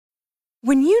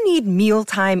When you need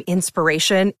mealtime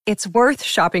inspiration, it's worth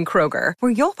shopping Kroger,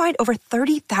 where you'll find over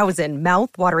 30,000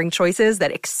 mouth-watering choices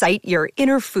that excite your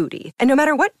inner foodie. And no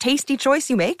matter what tasty choice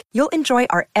you make, you'll enjoy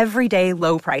our everyday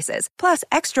low prices, plus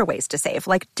extra ways to save,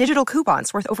 like digital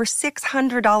coupons worth over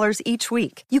 $600 each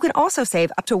week. You can also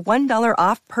save up to $1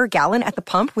 off per gallon at the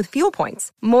pump with fuel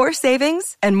points. More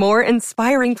savings and more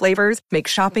inspiring flavors make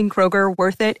shopping Kroger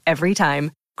worth it every time.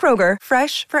 Kroger,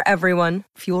 fresh for everyone.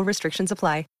 Fuel restrictions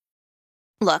apply.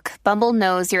 Look, Bumble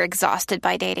knows you're exhausted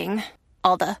by dating.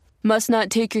 All the, must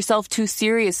not take yourself too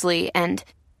seriously, and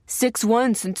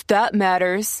 6'1" since that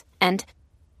matters. And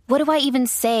what do I even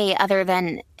say other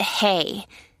than, hey?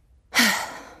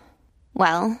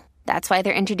 Well, that's why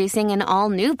they're introducing an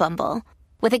all-new Bumble,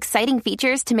 with exciting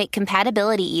features to make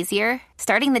compatibility easier,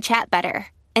 starting the chat better,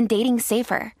 and dating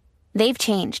safer. They've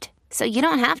changed, so you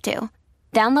don't have to.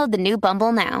 Download the new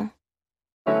Bumble now.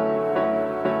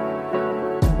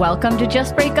 Welcome to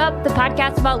Just Break Up, the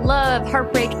podcast about love,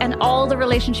 heartbreak, and all the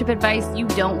relationship advice you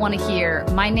don't want to hear.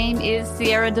 My name is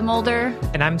Sierra DeMulder.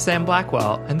 And I'm Sam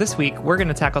Blackwell. And this week, we're going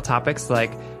to tackle topics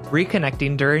like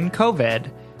reconnecting during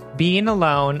COVID, being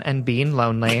alone and being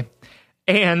lonely,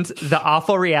 and the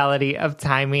awful reality of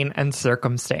timing and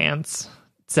circumstance.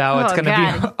 So it's going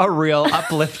to be a real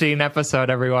uplifting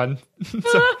episode, everyone. So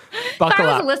buckle if I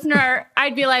was up. a listener,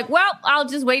 I'd be like, well, I'll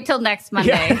just wait till next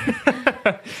Monday.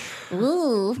 Yeah.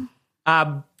 Ooh.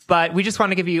 But we just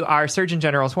want to give you our Surgeon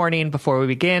General's warning before we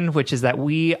begin, which is that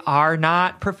we are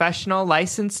not professional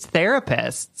licensed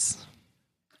therapists.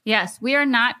 Yes, we are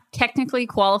not technically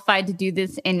qualified to do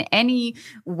this in any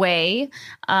way.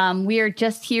 We are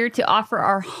just here to offer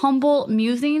our humble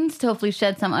musings to hopefully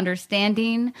shed some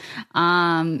understanding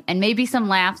and maybe some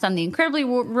laughs on the incredibly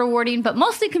rewarding but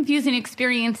mostly confusing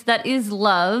experience that is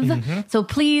love. Mm-hmm. So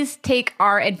please take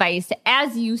our advice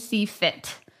as you see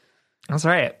fit. That's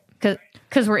right.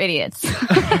 Because we're idiots.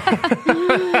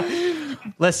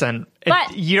 Listen,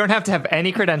 you don't have to have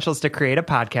any credentials to create a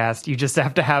podcast. You just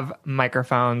have to have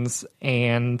microphones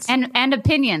and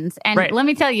opinions. And right. Let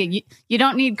me tell you, you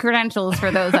don't need credentials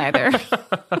for those either.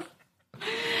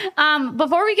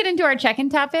 Before we get into our check-in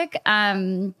topic,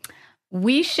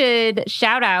 we should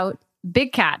shout out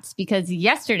Big Cats, because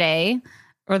yesterday,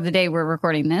 or the day we're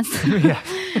recording this,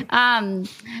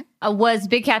 was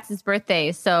Big Cats'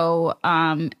 birthday. So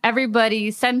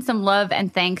everybody send some love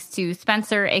and thanks to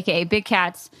Spencer, aka Big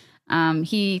Cats.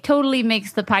 He totally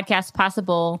makes the podcast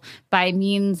possible by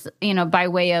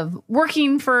way of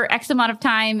working for X amount of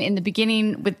time in the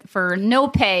beginning for no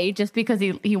pay, just because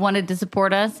he wanted to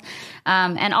support us.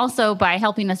 And also by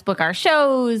helping us book our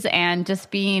shows and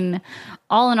just being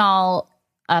all in all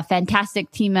a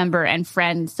fantastic team member and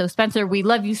friend. So Spencer, we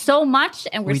love you so much,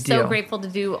 and we're so grateful to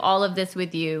do all of this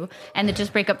with you. And the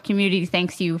Just Break Up community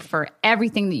thanks you for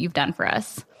everything that you've done for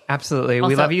us. Absolutely. Also,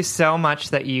 we love you so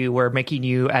much that you were making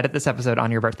you edit this episode on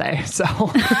your birthday. So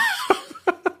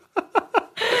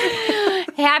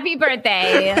happy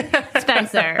birthday,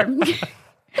 Spencer.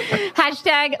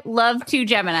 Hashtag love to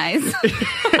Geminis.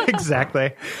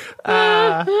 Exactly.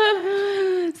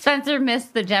 Spencer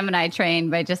missed the Gemini train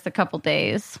by just a couple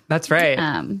days. That's right.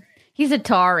 He's a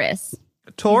Taurus.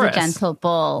 He's a gentle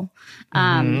bull.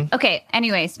 Okay.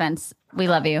 Anyway, Spence, we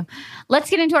love you. Let's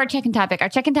get into our check-in topic. Our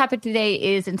check-in topic today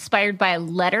is inspired by a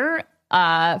letter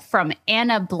from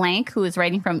Anna Blank, who is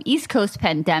writing from East Coast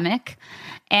Pandemic.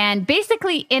 And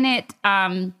basically in it,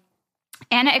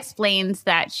 Anna explains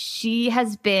that she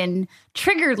has been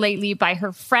triggered lately by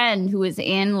her friend who is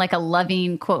in like a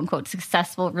loving, quote unquote,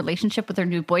 successful relationship with her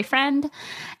new boyfriend.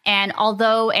 And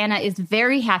although Anna is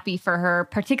very happy for her,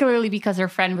 particularly because her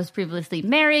friend was previously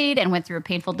married and went through a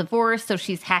painful divorce, so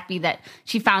she's happy that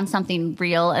she found something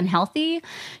real and healthy,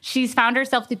 she's found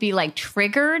herself to be like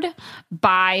triggered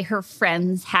by her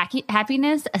friend's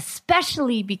happiness,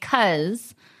 especially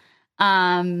because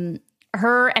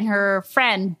her and her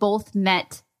friend both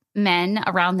met men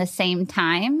around the same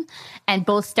time and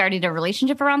both started a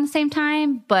relationship around the same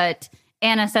time. But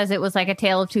Anna says it was like a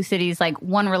tale of two cities. Like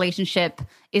one relationship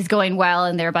is going well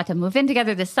and they're about to move in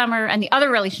together this summer. And the other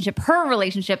relationship, her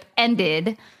relationship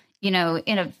ended, in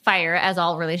a fire, as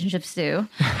all relationships do.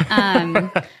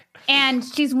 And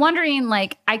she's wondering,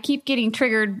 like, I keep getting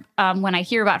triggered when I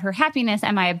hear about her happiness.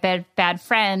 Am I a bad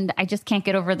friend? I just can't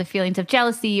get over the feelings of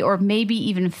jealousy or maybe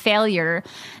even failure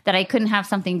that I couldn't have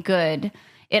something good.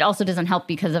 It also doesn't help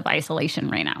because of isolation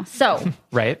right now. So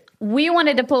right. We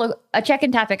wanted to pull a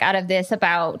check-in topic out of this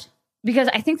because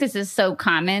I think this is so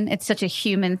common. It's such a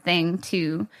human thing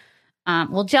to,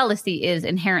 jealousy is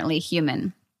inherently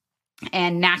human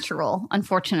and natural,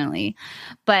 unfortunately.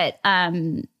 But,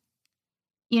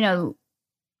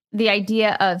 the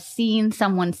idea of seeing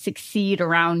someone succeed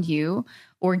around you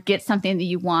or get something that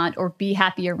you want or be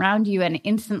happy around you and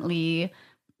instantly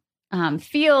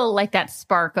feel like that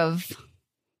spark of,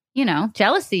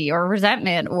 jealousy or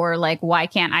resentment or like, why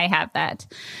can't I have that?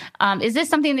 Is this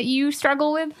something that you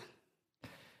struggle with?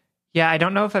 Yeah, I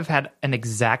don't know if I've had an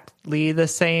exactly the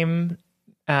same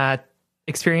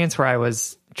experience where I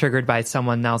was triggered by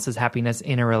someone else's happiness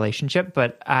in a relationship,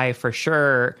 but I for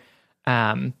sure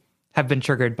have been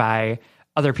triggered by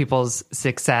other people's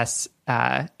success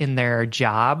in their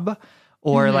job,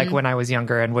 or like when I was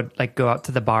younger and would like go out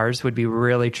to the bars, would be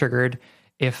really triggered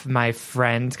if my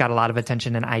friend got a lot of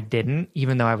attention and I didn't,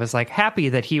 even though I was like happy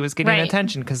that he was getting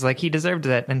attention because like he deserved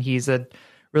it and he's a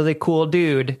really cool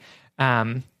dude.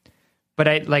 But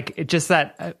I like just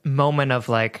that moment of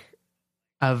like,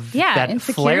 that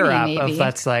flare up maybe. Of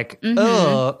that's like,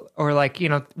 oh, or like,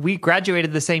 we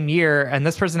graduated the same year and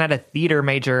this person had a theater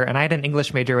major and I had an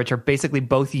English major, which are basically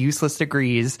both useless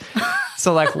degrees.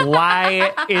 So like,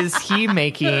 why is he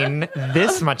making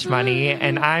this much money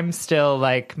and I'm still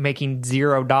like making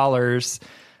 $0?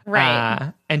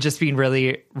 Right. And just being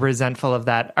really resentful of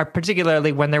that,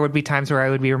 particularly when there would be times where I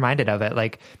would be reminded of it.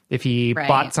 Like if he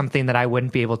bought something that I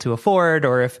wouldn't be able to afford,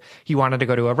 or if he wanted to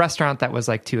go to a restaurant that was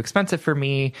like too expensive for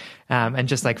me. And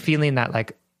just like feeling that,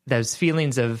 like those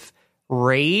feelings of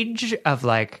rage of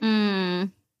like,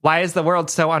 why is the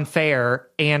world so unfair?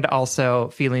 And also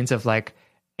feelings of like,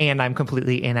 and I'm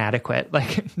completely inadequate.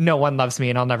 Like no one loves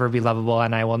me and I'll never be lovable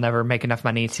and I will never make enough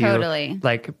money to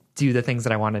like do the things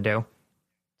that I want to do.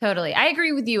 Totally. I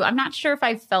agree with you. I'm not sure if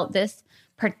I felt this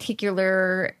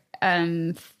particular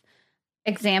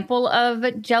example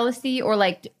of jealousy or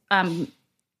like in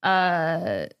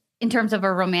terms of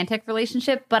a romantic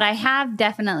relationship, but I have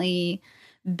definitely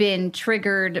been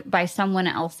triggered by someone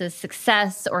else's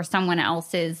success or someone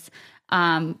else's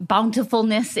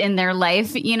bountifulness in their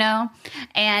life,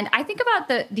 And I think about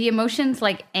the emotions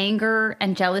like anger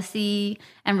and jealousy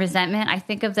and resentment. I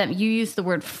think of them, you use the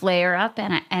word flare up,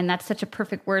 and that's such a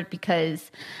perfect word because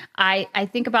I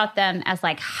think about them as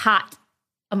like hot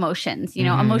emotions,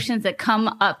 emotions that come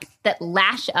up, that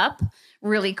lash up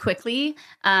really quickly.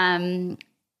 And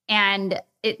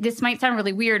this might sound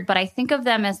really weird, but I think of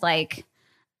them as like,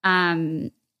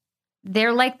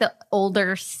 they're like the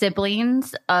older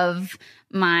siblings of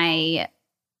my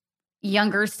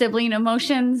younger sibling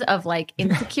emotions of like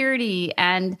insecurity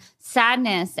and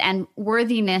sadness and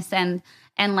worthiness and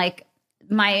like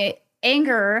my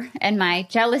anger and my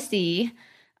jealousy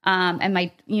and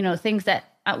my, things that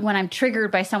when I'm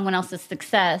triggered by someone else's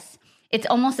success, it's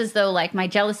almost as though like my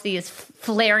jealousy is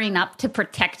flaring up to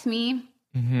protect me.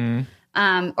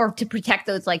 Or to protect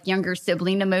those like younger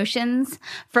sibling emotions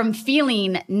from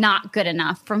feeling not good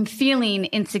enough, from feeling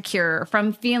insecure,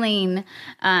 from feeling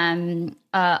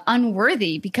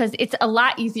unworthy, because it's a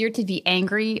lot easier to be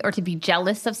angry or to be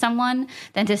jealous of someone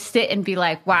than to sit and be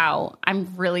like, wow,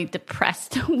 I'm really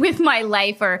depressed with my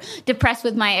life or depressed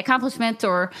with my accomplishments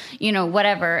or,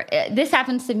 whatever. This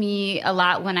happens to me a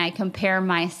lot when I compare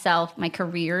myself, my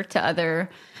career to other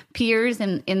peers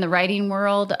in the writing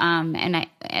world, and I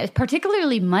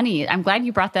particularly money. I'm glad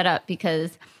you brought that up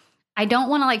because I don't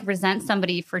want to like resent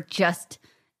somebody for just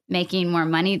making more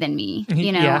money than me.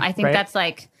 I think that's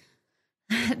like,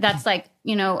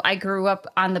 I grew up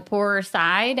on the poorer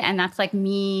side, and that's like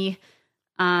me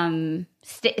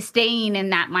staying in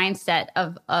that mindset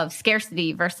of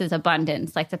scarcity versus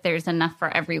abundance, like that there's enough for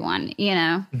everyone,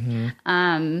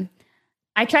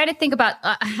 I try to think about,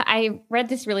 I read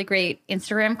this really great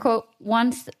Instagram quote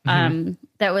once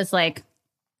that was like,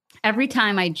 every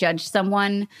time I judge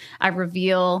someone, I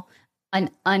reveal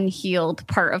an unhealed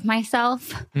part of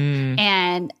myself.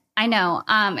 And I know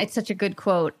it's such a good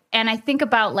quote. And I think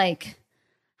about like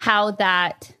how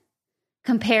that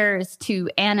compares to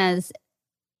Anna's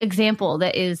example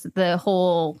that is the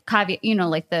whole caveat,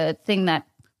 like the thing that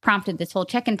prompted this whole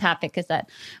check-in topic is that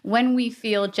when we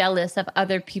feel jealous of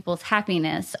other people's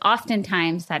happiness,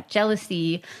 oftentimes that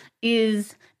jealousy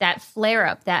is that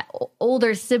flare-up, that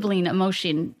older sibling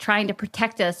emotion trying to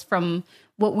protect us from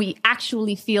what we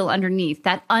actually feel underneath,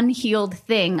 that unhealed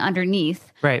thing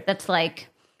underneath. Right. That's like,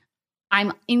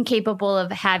 I'm incapable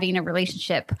of having a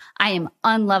relationship. I am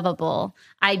unlovable.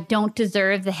 I don't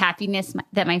deserve the happiness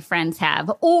that my friends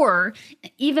have. Or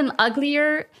even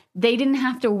uglier, they didn't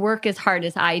have to work as hard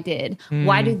as I did.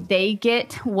 Why do they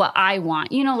get what I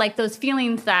want? Like those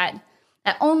feelings that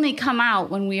only come out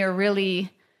when we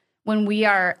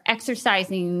are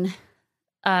exercising,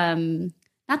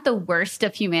 not the worst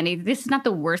of humanity. This is not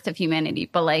the worst of humanity,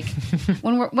 but like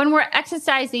when we're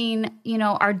exercising,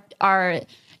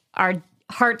 our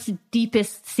heart's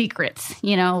deepest secrets,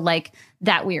 you know, like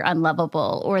that we're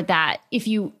unlovable, or that if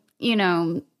you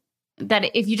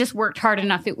just worked hard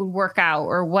enough, it would work out,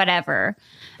 or whatever.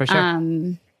 For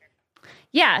sure.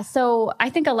 Yeah. So I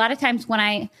think a lot of times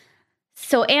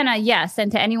so Anna, yes.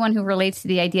 And to anyone who relates to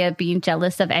the idea of being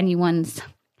jealous of anyone's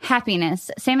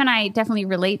happiness, Sam and I definitely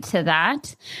relate to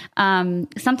that.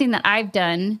 Something that I've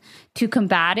done to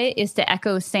combat it is to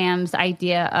echo Sam's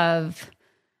idea of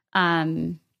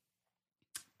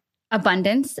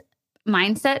abundance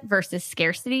mindset versus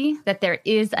scarcity, that there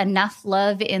is enough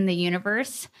love in the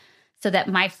universe so that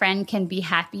my friend can be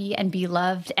happy and be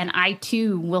loved. And I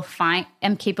too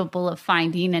am capable of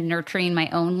finding and nurturing my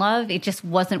own love. It just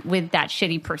wasn't with that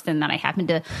shitty person that I happened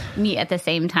to meet at the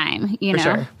same time, you know?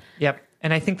 Sure. Yep.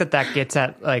 And I think that gets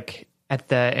at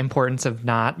the importance of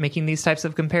not making these types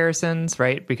of comparisons,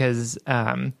 right? Because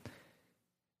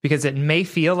it may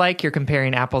feel like you're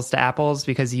comparing apples to apples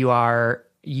because you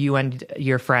and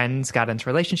your friends got into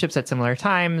relationships at similar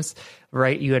times,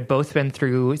 right? You had both been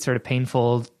through sort of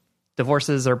painful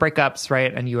divorces or breakups,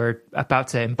 right? And you were about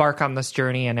to embark on this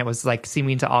journey, and it was like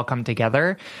seeming to all come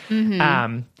together.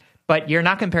 Mm-hmm. But you're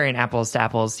not comparing apples to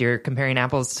apples. You're comparing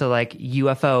apples to like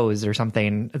UFOs or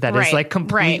something that is like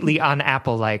completely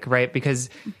un-Apple-like, right? Because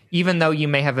even though you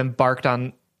may have embarked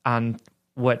on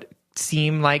what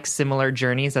seem like similar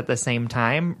journeys at the same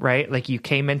time, right? Like you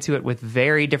came into it with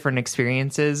very different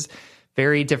experiences,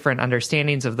 very different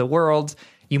understandings of the world.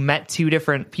 You met two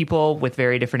different people with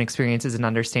very different experiences and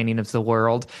understanding of the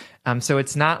world. So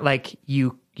it's not like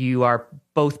you are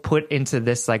both put into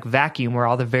this like vacuum where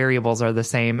all the variables are the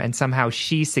same and somehow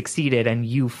she succeeded and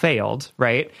you failed,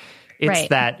 right? It's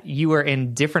that you were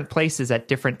in different places at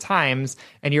different times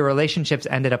and your relationships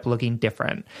ended up looking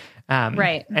different.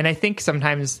 Right. And I think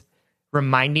sometimes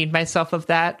reminding myself of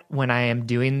that when I am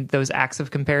doing those acts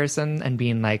of comparison and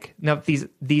being like, no,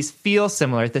 these feel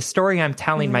similar. The story I'm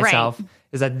telling myself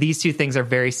is that these two things are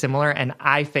very similar and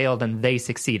I failed and they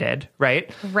succeeded, right?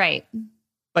 Right.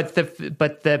 But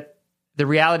the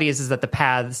reality is that the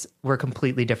paths were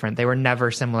completely different. They were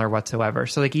never similar whatsoever.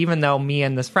 So like, even though me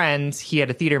and this friend, he had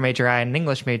a theater major, I had an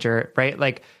English major, right?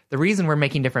 Like the reason we're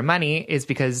making different money is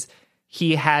because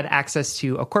he had access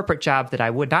to a corporate job that I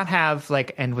would not have,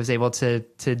 like, and was able to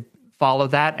follow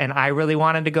that. And I really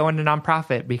wanted to go into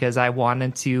nonprofit because I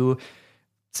wanted to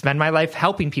spend my life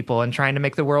helping people and trying to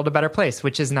make the world a better place,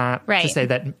 which is not to say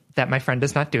that my friend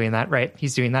is not doing that, right?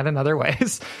 He's doing that in other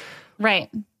ways. Right.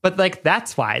 But like,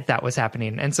 that's why that was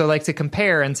happening. And so like to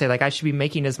compare and say like, I should be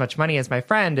making as much money as my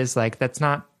friend is like, that's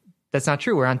not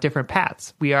true. We're on different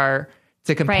paths.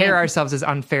 To compare ourselves is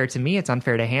unfair to me. It's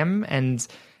unfair to him. And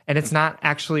it's not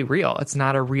actually real. It's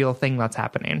not a real thing that's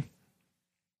happening.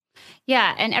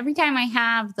 Yeah. And every time I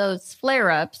have those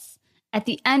flare-ups, at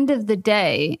the end of the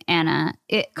day, Anna,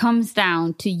 it comes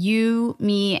down to you,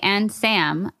 me, and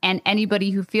Sam, and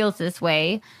anybody who feels this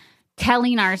way,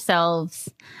 telling ourselves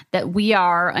that we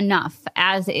are enough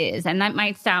as is. And that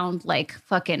might sound like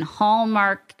fucking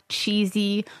Hallmark,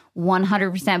 cheesy,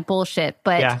 100% bullshit,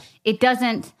 but it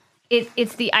doesn't.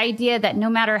 It's the idea that no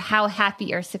matter how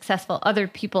happy or successful other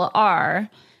people are,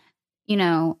 you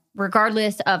know,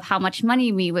 regardless of how much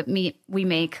money we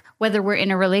make, whether we're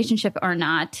in a relationship or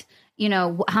not, you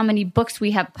know, how many books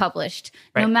we have published,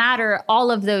 no matter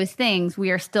all of those things,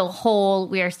 we are still whole,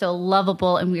 we are still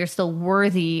lovable, and we are still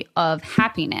worthy of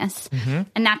happiness. Mm-hmm.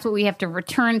 And that's what we have to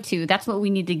return to. That's what we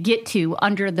need to get to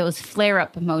under those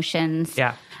flare-up emotions.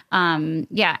 Yeah. And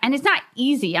it's not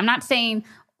easy. I'm not saying...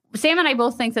 Sam and I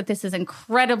both think that this is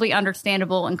incredibly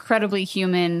understandable, incredibly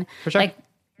human. For sure. Like,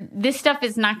 this stuff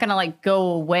is not going to like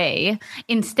go away.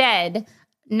 Instead,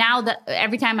 now that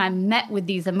every time I'm met with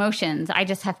these emotions, I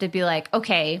just have to be like,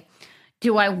 okay,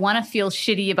 do I want to feel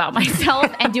shitty about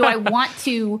myself? And do I want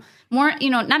to not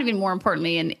even more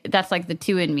importantly, and that's like the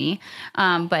two in me,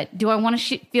 but do I want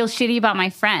to feel shitty about my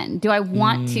friend? Do I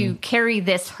want to carry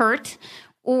this hurt,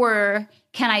 or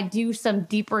can I do some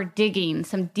deeper digging,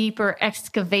 some deeper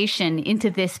excavation into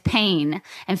this pain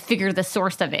and figure the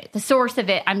source of it? The source of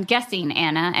it, I'm guessing,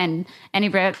 Anna, and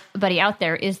anybody out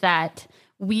there, is that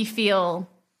we feel,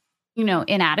 you know,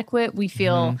 inadequate. We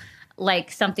feel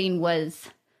like something was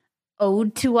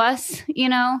owed to us, you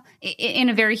know, in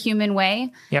a very human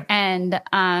way. Yep. And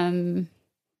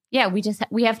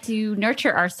we have to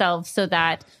nurture ourselves so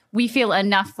that we feel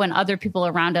enough when other people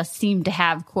around us seem to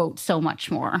have, quote, so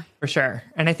much more. For sure.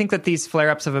 And I think that these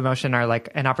flare-ups of emotion are like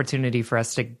an opportunity for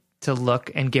us to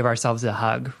look and give ourselves a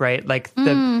hug, right? Like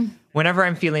whenever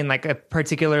I'm feeling like a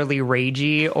particularly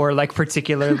ragey or like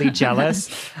particularly jealous,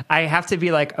 I have to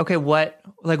be like, okay, what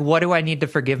do I need to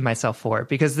forgive myself for?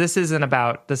 Because this isn't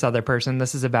about this other person.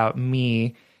 This is about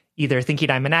me either thinking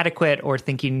I'm inadequate or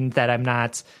thinking that I'm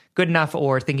not good enough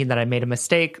or thinking that I made a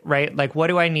mistake, right? Like, what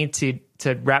do I need to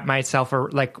wrap myself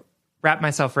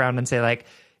around and say, like,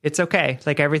 it's okay.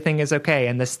 Like, everything is okay.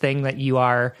 And this thing that you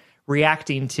are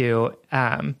reacting to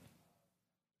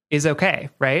is okay,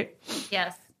 right?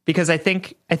 Yes. Because I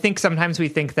think sometimes we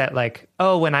think that, like,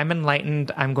 oh, when I'm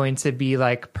enlightened, I'm going to be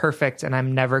like perfect and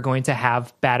I'm never going to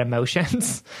have bad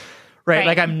emotions, right?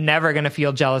 Like, I'm never going to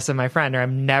feel jealous of my friend, or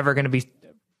I'm never going to be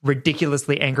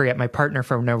ridiculously angry at my partner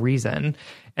for no reason.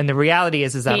 And the reality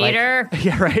is that Peter. like,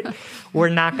 yeah, right. We're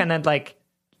not going to, like,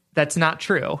 that's not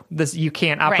true. You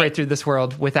can't operate through this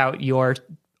world without your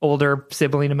older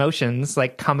sibling emotions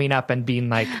like coming up and being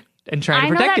like, and trying to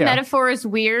protect you. I know that metaphor is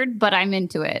weird, but I'm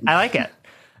into it. I like it.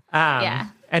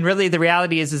 And really the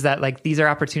reality is that, like, these are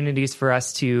opportunities for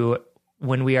us to,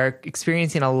 when we are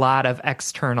experiencing a lot of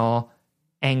external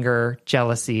anger,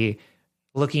 jealousy,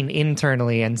 looking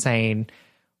internally and saying,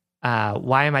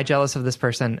 why am I jealous of this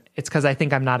person? It's because I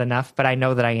think I'm not enough, but I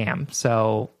know that I am.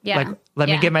 So let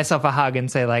me give myself a hug and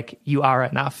say, like, you are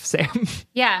enough, Sam.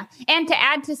 Yeah. And to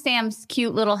add to Sam's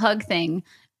cute little hug thing,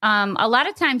 a lot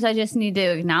of times I just need to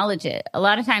acknowledge it. A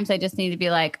lot of times I just need to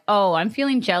be like, oh, I'm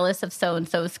feeling jealous of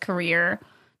so-and-so's career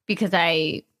because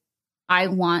I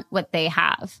want what they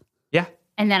have. Yeah.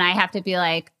 And then I have to be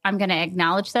like, I'm going to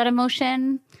acknowledge that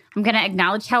emotion. I'm going to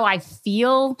acknowledge how I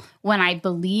feel when I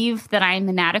believe that I'm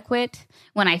inadequate,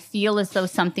 when I feel as though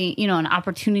something, an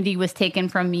opportunity was taken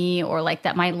from me, or like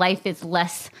that my life is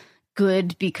less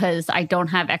good because I don't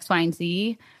have X, Y, and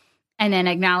Z. And then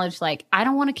acknowledge, like, I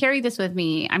don't want to carry this with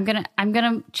me. I'm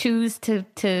gonna choose to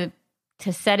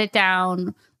set it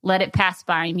down, let it pass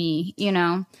by me.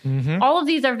 Mm-hmm. All of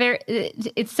these are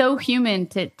it's so human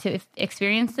to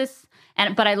experience this.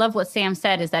 But I love what Sam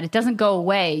said, is that it doesn't go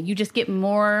away. You just get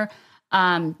more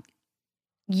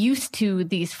used to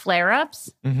these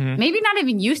flare-ups. Mm-hmm. Maybe not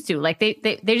even used to. Like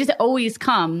they just always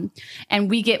come,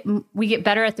 and we get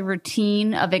better at the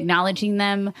routine of acknowledging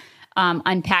them,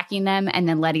 unpacking them, and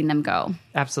then letting them go.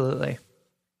 Absolutely.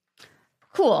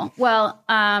 Cool. Well,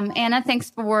 Anna,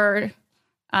 thanks for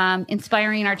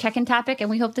inspiring our check-in topic, and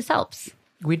we hope this helps.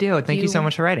 We do. Thank you so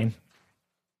much for writing.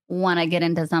 Want to get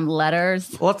into some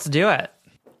letters? Let's do it.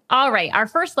 All right. Our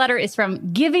first letter is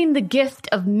from Giving the Gift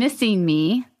of Missing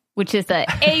Me, which is a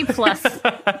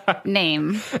A+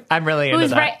 name. I'm really into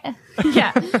that.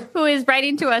 Who is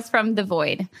writing to us from the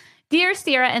void. Dear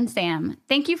Sierra and Sam,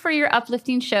 thank you for your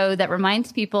uplifting show that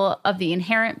reminds people of the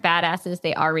inherent badasses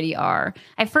they already are.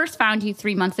 I first found you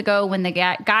 3 months ago when the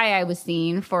guy I was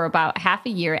seeing for about half a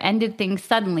year ended things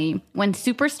suddenly when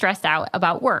super stressed out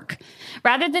about work.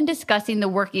 Rather than discussing the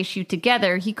work issue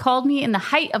together, he called me in the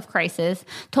height of crisis,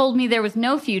 told me there was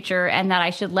no future and that I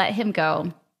should let him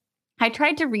go. I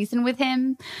tried to reason with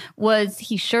him. Was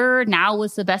he sure now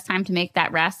was the best time to make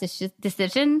that rash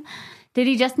decision? Did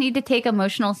he just need to take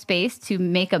emotional space to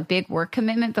make a big work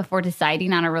commitment before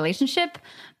deciding on a relationship?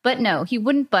 But no, he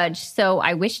wouldn't budge, so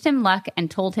I wished him luck and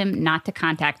told him not to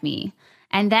contact me.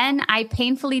 And then I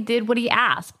painfully did what he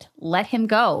asked, let him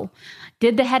go.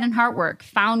 Did the head and heart work,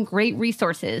 found great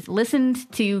resources,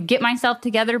 listened to Get Myself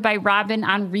Together by Robin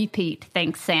on repeat,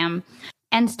 thanks Sam,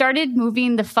 and started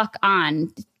moving the fuck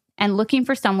on and looking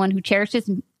for someone who cherishes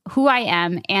who I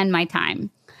am and my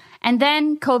time. And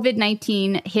then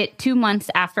COVID-19 hit 2 months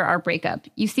after our breakup.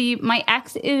 You see, my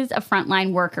ex is a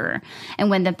frontline worker. And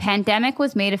when the pandemic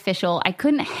was made official, I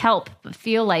couldn't help but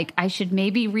feel like I should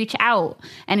maybe reach out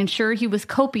and ensure he was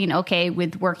coping okay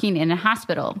with working in a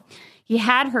hospital. He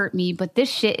had hurt me, but this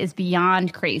shit is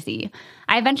beyond crazy.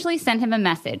 I eventually sent him a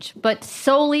message, but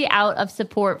solely out of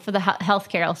support for the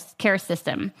healthcare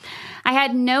system. I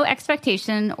had no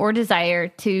expectation or desire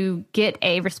to get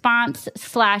a response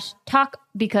 / talk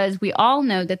because we all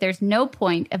know that there's no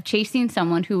point of chasing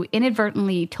someone who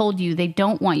inadvertently told you they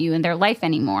don't want you in their life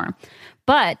anymore.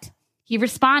 But he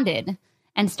responded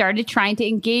and started trying to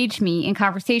engage me in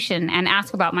conversation and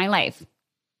ask about my life.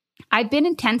 I've been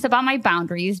intense about my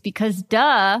boundaries because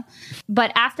duh,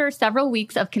 but after several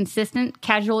weeks of consistent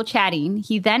casual chatting,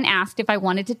 he then asked if I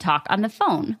wanted to talk on the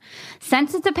phone.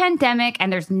 Since it's a pandemic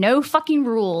and there's no fucking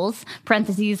rules,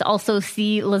 parentheses, also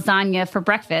see lasagna for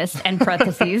breakfast, and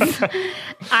parentheses,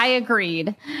 I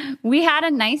agreed. We had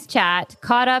a nice chat,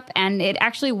 caught up, and it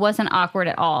actually wasn't awkward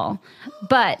at all.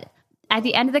 But at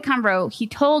the end of the convo, he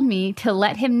told me to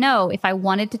let him know if I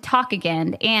wanted to talk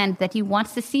again and that he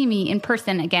wants to see me in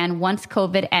person again once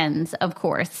COVID ends, of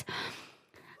course.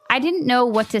 I didn't know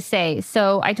what to say,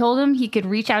 so I told him he could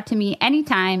reach out to me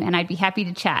anytime and I'd be happy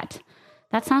to chat.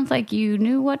 That sounds like you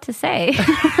knew what to say.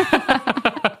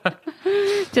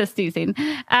 Just teasing.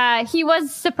 He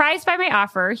was surprised by my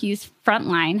offer. He's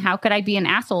frontline. How could I be an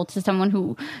asshole to someone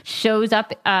who shows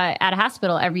up at a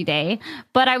hospital every day?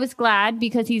 But I was glad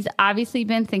because he's obviously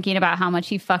been thinking about how much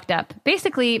he fucked up.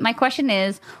 Basically, my question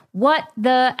is, what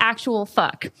the actual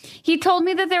fuck? He told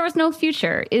me that there was no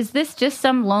future. Is this just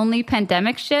some lonely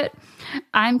pandemic shit?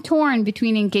 I'm torn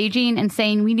between engaging and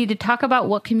saying we need to talk about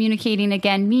what communicating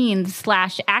again means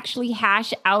 / actually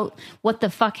hash out what the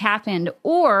fuck happened,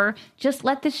 or just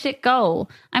let this shit go.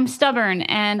 I'm stubborn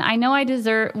and I know I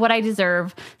deserve what I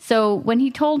deserve. So when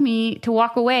he told me to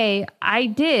walk away, I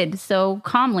did so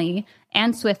calmly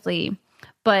and swiftly.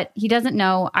 But he doesn't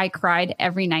know I cried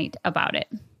every night about it.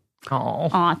 Oh,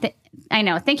 I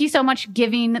know. Thank you so much,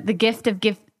 giving the gift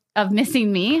of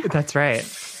missing me. That's right.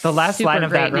 The last Super line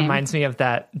of that name. reminds me of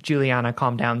that Juliana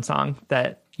Calm Down song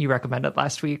that you recommended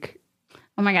last week.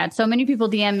 Oh my God. So many people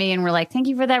DM me and were like, thank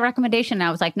you for that recommendation. And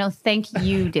I was like, no, thank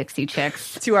you, Dixie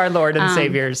Chicks. To our Lord and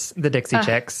Saviors, the Dixie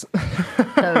Chicks.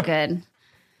 So good.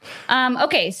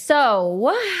 Okay.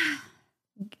 So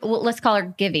let's call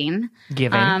her Giving.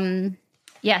 Giving.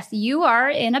 Yes, you are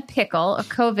in a pickle, a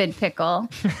COVID pickle.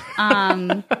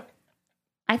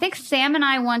 I think Sam and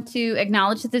I want to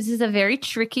acknowledge that this is a very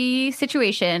tricky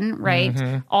situation, right?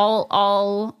 Mm-hmm.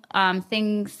 All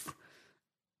things,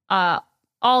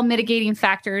 all mitigating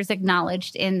factors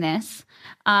acknowledged in this.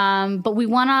 But we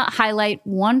want to highlight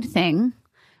one thing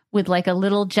with like a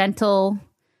little gentle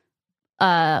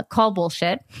call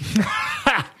bullshit.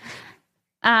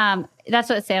 That's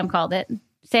what Sam called it.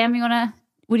 Sam,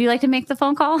 would you like to make the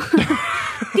phone call?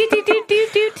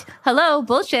 Doot. Hello,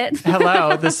 bullshit.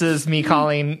 Hello, this is me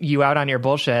calling you out on your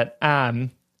bullshit.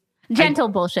 Gentle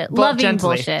bullshit. Loving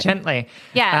bullshit. Gently.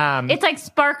 Yeah. It's like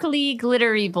sparkly,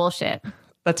 glittery bullshit.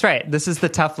 That's right. This is the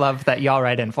tough love that y'all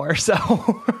write in for. So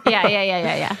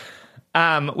Yeah.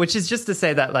 Which is just to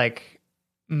say that, like,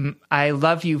 I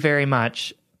love you very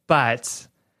much, but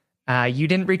you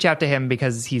didn't reach out to him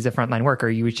because he's a frontline worker.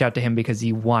 You reached out to him because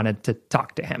you wanted to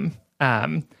talk to him.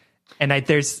 That's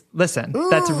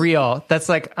real. That's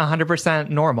like 100%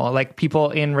 normal. Like, people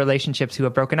in relationships who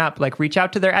have broken up, like, reach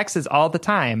out to their exes all the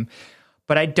time.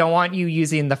 But I don't want you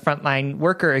using the frontline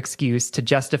worker excuse to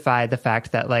justify the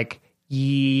fact that, like,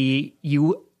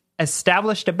 you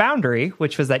established a boundary,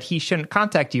 which was that he shouldn't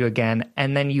contact you again.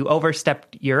 And then you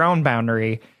overstepped your own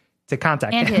boundary to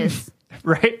contact him. His.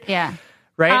 Right? Yeah.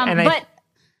 Right.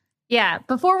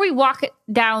 Before we walk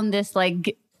down this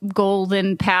like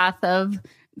golden path of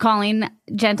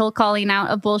gentle calling out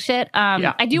of bullshit.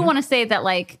 I do want to say that,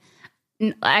 like,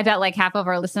 I bet like half of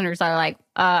our listeners are like,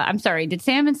 I'm sorry, did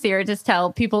Sam and Sierra just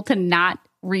tell people to not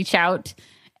reach out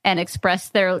and express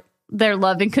their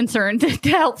love and concern to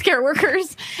healthcare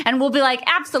workers? And we'll be like,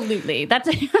 absolutely. That's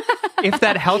If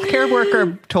that healthcare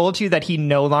worker told you that he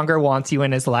no longer wants you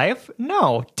in his life,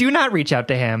 no, do not reach out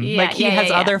to him. He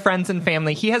has other friends and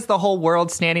family. He has the whole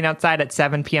world standing outside at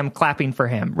 7 p.m. clapping for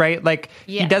him, right? Like,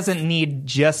 he doesn't need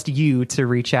just you to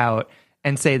reach out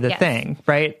and say the thing,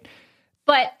 right?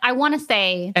 But I want to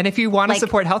say... And if you want to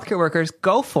support healthcare workers,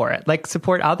 go for it. Like,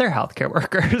 support other healthcare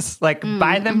workers. Like,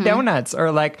 buy them donuts,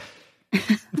 or like...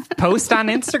 post on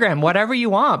Instagram, whatever you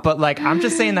want. But like, I'm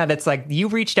just saying that it's like, you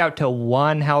reached out to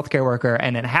one healthcare worker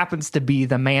and it happens to be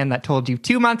the man that told you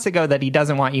 2 months ago that he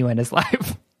doesn't want you in his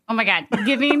life. Oh my God.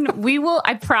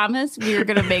 I promise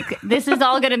this is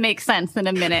all going to make sense in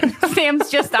a minute. Sam's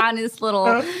just on his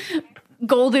little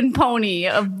golden pony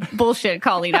of bullshit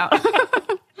calling out.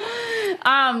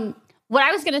 What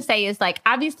I was going to say is, like,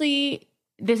 obviously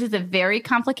this is a very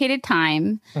complicated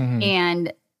time,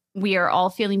 and we are all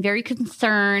feeling very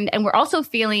concerned, and we're also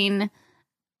feeling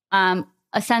a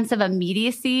sense of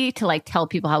immediacy to like tell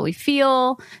people how we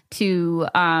feel, to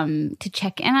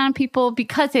check in on people,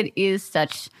 because it is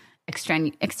such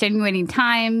extenuating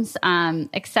times,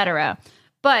 etc.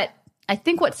 But I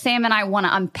think what Sam and I want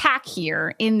to unpack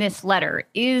here in this letter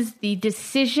is the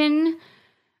decision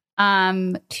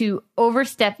to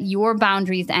overstep your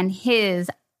boundaries and his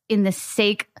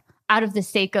out of the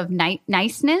sake of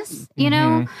niceness, you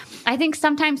know? I think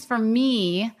sometimes for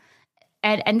me,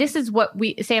 and this is what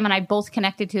Sam and I both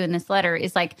connected to in this letter,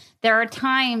 is like, there are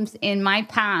times in my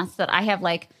past that I have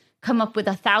like come up with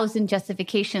 1,000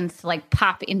 justifications to like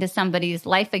pop into somebody's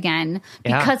life again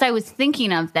because I was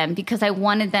thinking of them, because I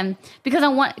wanted them,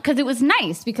 because it was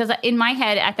nice, because in my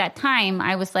head at that time,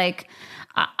 I was like,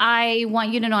 I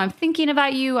want you to know I'm thinking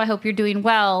about you. I hope you're doing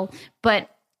well. But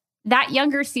that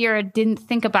younger Sierra didn't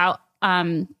think about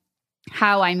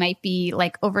how I might be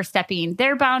like overstepping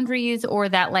their boundaries, or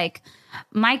that like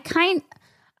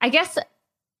I guess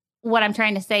what I'm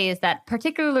trying to say is that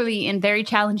particularly in very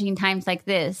challenging times like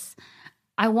this,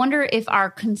 I wonder if our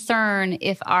concern,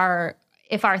 if our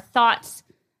thoughts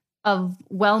of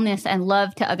wellness and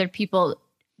love to other people,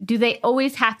 do they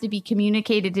always have to be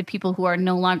communicated to people who are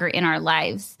no longer in our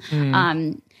lives?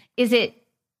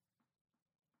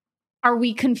 Are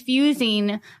we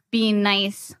confusing being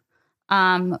nice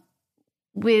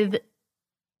with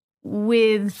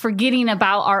forgetting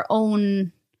about our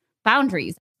own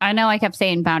boundaries? I know I kept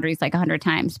saying boundaries like 100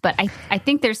 times, but I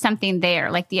think there's something there,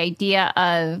 like the idea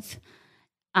of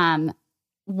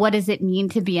what does it mean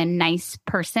to be a nice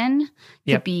person,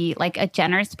 to be like a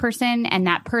generous person, and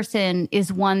that person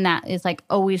is one that is like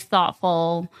always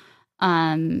thoughtful,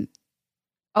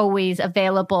 always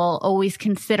available, always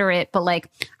considerate. But like,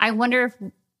 I wonder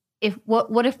if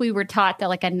what if we were taught that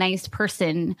like a nice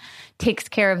person takes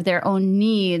care of their own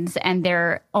needs and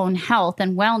their own health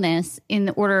and wellness in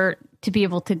order to be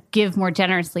able to give more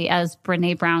generously, as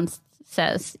Brené Brown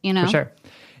says, you know? For sure.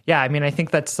 Yeah. I mean, I think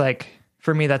that's like,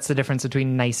 for me, that's the difference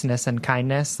between niceness and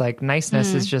kindness. Like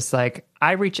niceness is just like,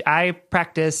 I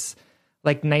practice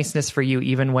like niceness for you,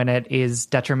 even when it is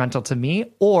detrimental to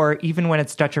me, or even when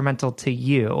it's detrimental to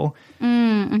you.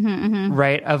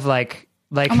 Right. Of like,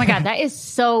 oh my God, that is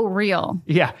so real.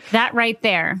 Yeah. That right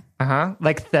there.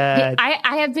 Like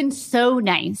I have been so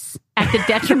nice at the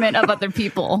detriment of other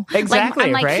people. Exactly. Like,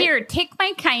 I'm like, right? Here, take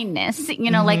my kindness,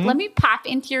 you know, like let me pop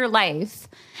into your life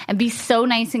and be so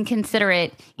nice and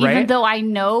considerate, even though I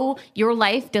know your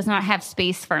life does not have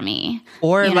space for me.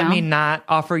 Or let me not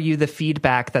offer you the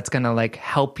feedback that's going to like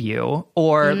help you,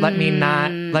 or let me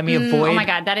avoid. Oh my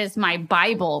God, that is my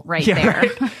Bible right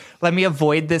there. Right? Let me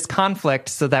avoid this conflict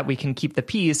so that we can keep the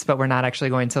peace, but we're not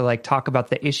actually going to like talk about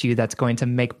the issue that's going to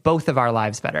make both of our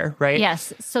lives better, right?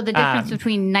 Yes. So the difference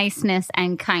between niceness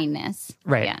and kindness.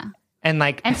 Right. Yeah.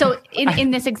 And so in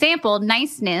this example,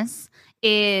 niceness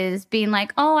is being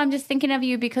like, oh, I'm just thinking of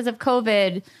you because of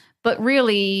COVID. But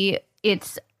really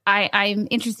it's, I'm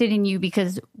interested in you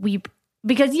because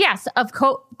yes,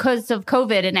 because of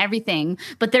COVID and everything,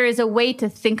 but there is a way to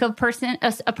think of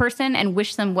a person and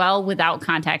wish them well without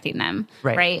contacting them,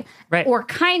 right? Or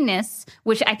kindness,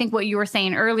 which I think what you were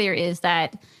saying earlier is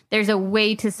that there's a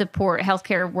way to support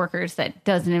healthcare workers that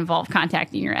doesn't involve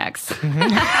contacting your ex. But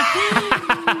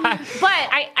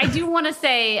I do want to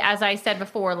say, as I said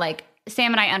before, like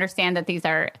Sam and I understand that these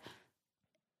are,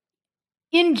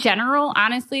 in general,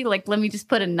 honestly, like, let me just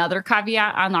put another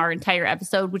caveat on our entire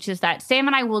episode, which is that Sam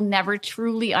and I will never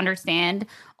truly understand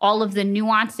all of the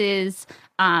nuances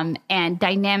and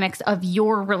dynamics of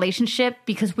your relationship,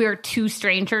 because we're two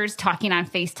strangers talking on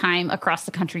FaceTime across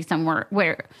the country somewhere.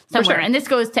 Sure. And this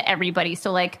goes to everybody.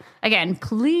 So like, again,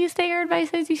 please take our advice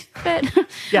as you fit.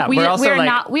 Yeah, we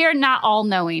are not all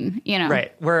knowing, you know.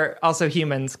 Right. We're also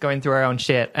humans going through our own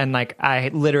shit. And like, I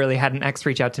literally had an ex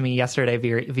reach out to me yesterday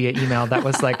via email that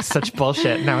was like such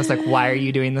bullshit. And I was like, why are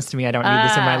you doing this to me? I don't need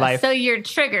this in my life. So you're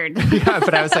triggered. Yeah,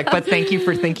 but I was like, but thank you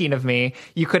for thinking of me.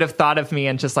 You could have thought of me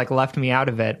and just like left me out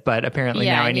of it. But apparently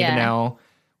now I need to know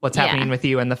what's happening with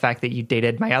you and the fact that you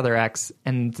dated my other ex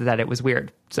and that it was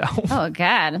weird. So. Oh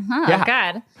God.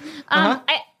 God.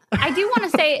 I do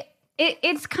want to say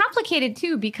it's complicated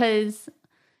too, because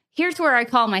here's where I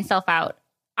call myself out.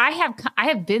 I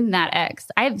have been that ex.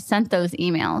 I have sent those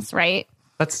emails, right?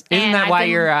 Isn't that why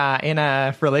you're in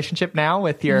a relationship now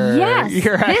with your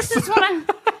ex? This is what I'm.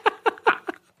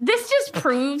 This just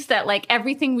proves that like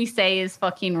everything we say is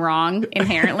fucking wrong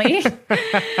inherently,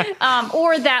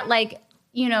 or that like,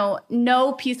 you know,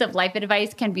 no piece of life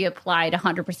advice can be applied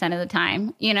 100% of the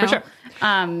time. You know, for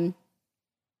sure.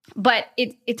 But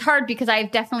it's hard because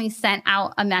I've definitely sent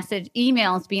out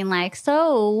emails being like,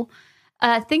 so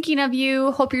thinking of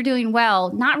you, hope you're doing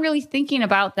well. Not really thinking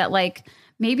about that, like,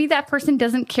 maybe that person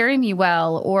doesn't carry me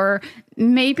well, or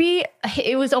maybe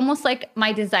it was almost like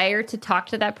my desire to talk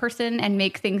to that person and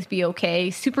make things be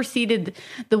okay superseded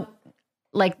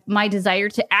my desire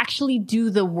to actually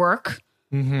do the work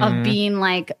of being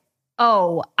like,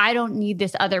 oh, I don't need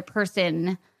this other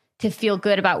person to feel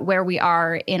good about where we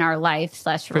are in our life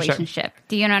 / relationship. Sure.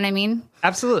 Do you know what I mean?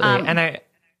 Absolutely. And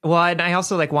I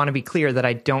also like want to be clear that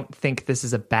I don't think this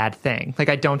is a bad thing. Like,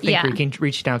 I don't think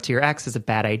reaching out to your ex is a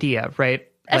bad idea, right?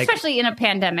 Especially in a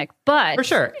pandemic, but for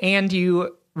sure. And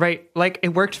you, right, like it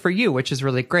worked for you, which is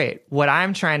really great. What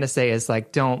I'm trying to say is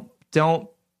like, don't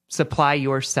supply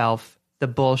yourself the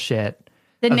bullshit,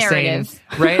 the narrative,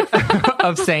 right?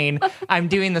 Of saying, I'm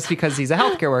doing this because he's a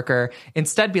healthcare worker.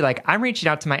 Instead, be like, I'm reaching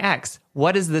out to my ex.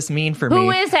 What does this mean for me?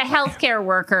 Who is a healthcare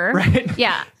worker? Right.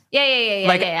 Yeah. Yeah.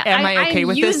 Like, am I okay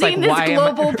with this? Like, using why this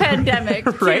global pandemic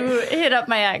right? to hit up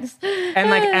my ex. And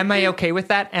like, am I okay with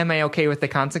that? Am I okay with the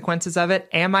consequences of it?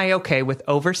 Am I okay with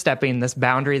overstepping this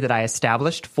boundary that I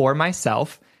established for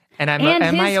myself? And am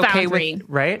I okay boundary. with,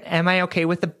 right? Am I okay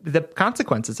with the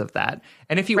consequences of that?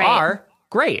 And if you Right. are,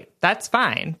 great, that's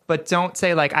fine. But don't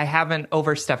say like, I haven't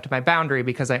overstepped my boundary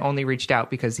because I only reached out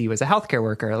because he was a healthcare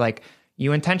worker. Like,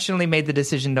 you intentionally made the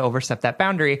decision to overstep that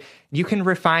boundary. You can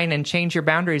refine and change your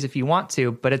boundaries if you want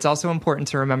to, but it's also important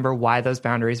to remember why those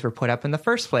boundaries were put up in the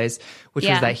first place, which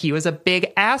was that he was a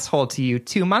big asshole to you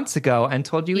 2 months ago and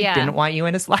told you he didn't want you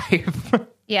in his life.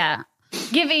 Yeah.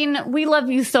 Giving, we love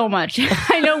you so much.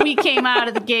 I know we came out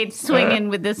of the gate swinging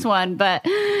with this one, but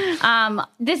I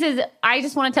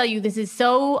just want to tell you, this is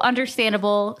so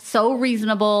understandable, so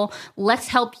reasonable. Let's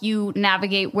help you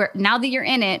navigate now that you're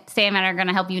in it. Sam and I are going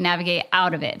to help you navigate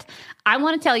out of it. I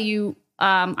want to tell you,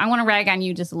 I want to rag on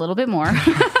you just a little bit more.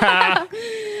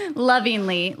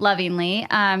 lovingly,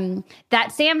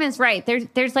 that Sam is right.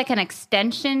 There's like an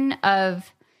extension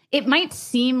of, it might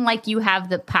seem like you have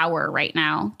the power right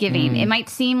now, giving. It might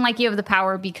seem like you have the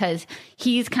power because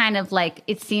he's kind of like,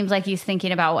 it seems like he's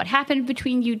thinking about what happened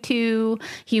between you two.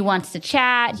 He wants to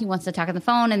chat. He wants to talk on the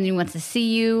phone, and then he wants to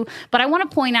see you. But I want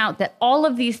to point out that all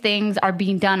of these things are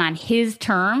being done on his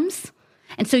terms.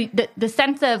 And so the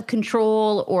sense of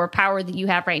control or power that you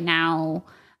have right now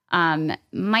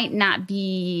might not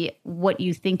be what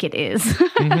you think it is.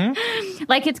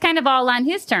 Like, it's kind of all on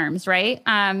his terms, right?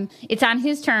 It's on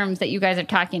his terms that you guys are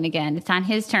talking again. It's on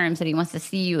his terms that he wants to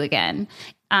see you again.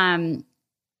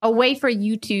 A way for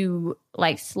you to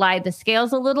like slide the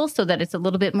scales a little so that it's a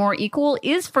little bit more equal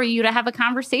is for you to have a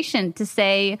conversation to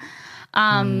say,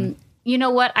 you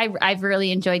know what? I've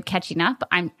really enjoyed catching up.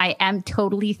 I am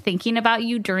totally thinking about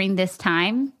you during this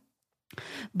time.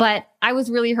 But I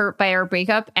was really hurt by our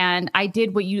breakup, and I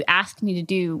did what you asked me to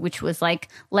do, which was like,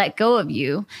 let go of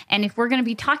you. And if we're going to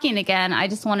be talking again, I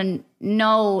just want to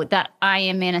know that I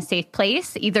am in a safe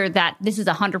place, either that this is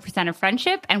 100% of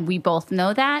friendship and we both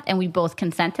know that and we both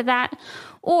consent to that.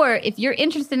 Or if you're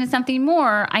interested in something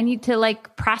more, I need to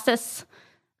like process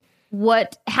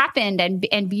what happened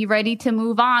and be ready to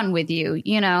move on with you,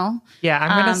 you know? Yeah,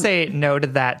 I'm going to say no to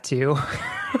that too.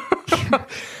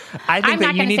 I'm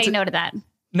not going to say no to that.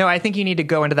 No, I think you need to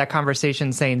go into that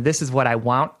conversation saying, this is what I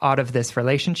want out of this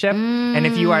relationship. And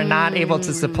if you are not able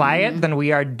to supply it, then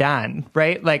we are done,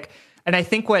 right? Like, and I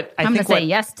think I'm going to say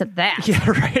yes to that. Yeah,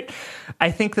 right. I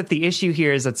think that the issue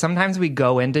here is that sometimes we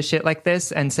go into shit like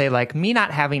this and say like, me not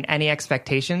having any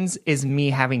expectations is me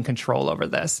having control over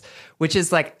this, which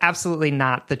is like absolutely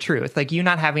not the truth. Like, you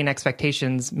not having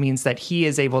expectations means that he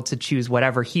is able to choose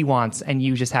whatever he wants and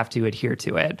you just have to adhere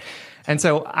to it. And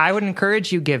so I would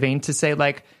encourage you, Giving, to say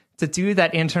like, to do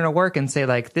that internal work and say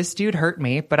like, this dude hurt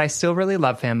me, but I still really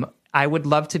love him. I would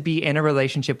love to be in a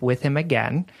relationship with him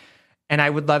again. And I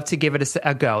would love to give it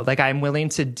a go. Like, I'm willing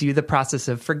to do the process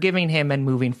of forgiving him and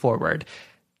moving forward.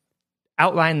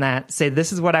 Outline that, say,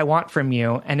 this is what I want from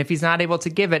you. And if he's not able to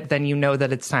give it, then you know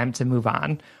that it's time to move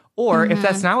on. Or if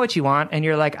that's not what you want and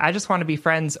you're like, I just want to be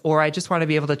friends, or I just want to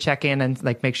be able to check in and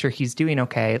like make sure he's doing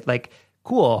okay. Like,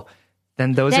 cool.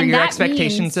 Then those are your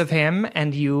expectations of him,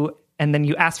 and then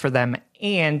you ask for them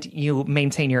and you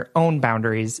maintain your own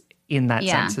boundaries in that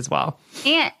sense as well.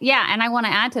 And I want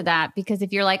to add to that, because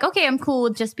if you're like, okay, I'm cool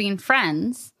with just being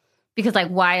friends, because like,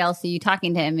 why else are you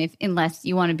talking to him unless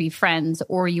you want to be friends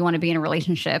or you want to be in a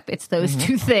relationship? It's those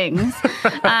two things.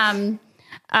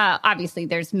 Obviously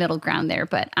there's middle ground there,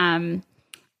 but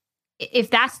if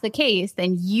that's the case,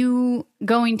 then you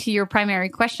going to your primary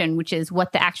question, which is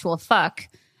what the actual fuck,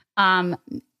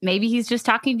 maybe he's just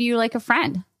talking to you like a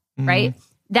friend, right?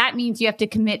 That means you have to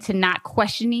commit to not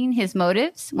questioning his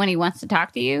motives when he wants to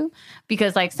talk to you,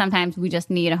 because like sometimes we just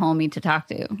need a homie to talk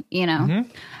to, you know?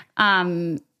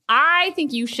 I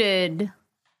think you should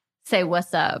say,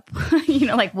 what's up? You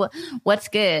know, like what's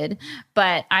good?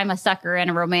 But I'm a sucker and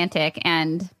a romantic.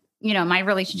 And, you know, my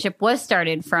relationship was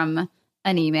started from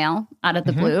an email out of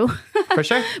the blue. For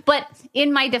sure. But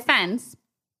in my defense,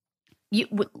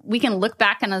 we can look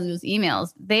back on those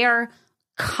emails. They are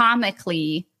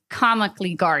comically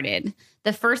guarded.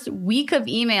 The first week of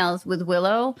emails with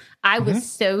Willow, I was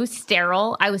so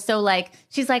sterile. I was so like,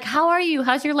 she's like, how are you?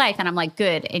 How's your life? And I'm like,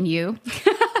 good. And you?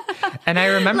 And I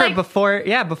remember like,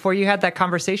 before you had that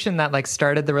conversation that like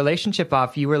started the relationship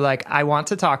off, you were like, I want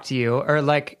to talk to you, or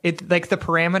like it, like the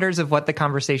parameters of what the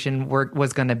conversation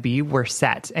was going to be were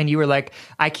set. And you were like,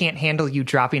 I can't handle you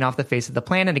dropping off the face of the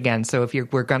planet again. So if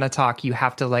we're going to talk, you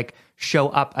have to like show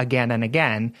up again and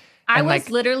again. I was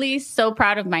literally so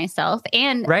proud of myself.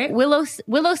 And Willow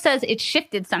says it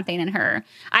shifted something in her.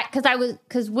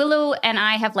 Because Willow and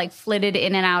I have like flitted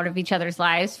in and out of each other's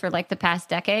lives for like the past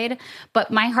decade, but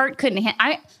my heart couldn't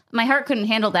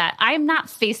handle that. I am not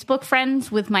Facebook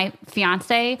friends with my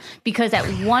fiance because at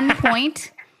one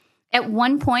point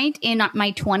in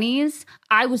my 20s,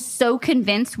 I was so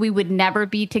convinced we would never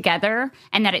be together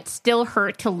and that it still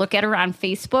hurt to look at her on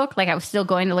Facebook. Like I was still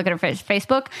going to look at her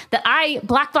Facebook, that I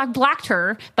blocked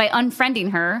her by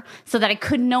unfriending her so that I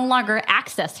could no longer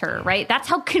access her, right? That's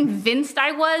how convinced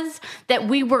I was that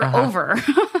we were over.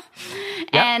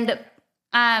 Yep.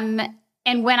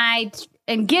 And when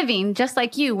and giving, just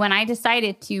like you, when I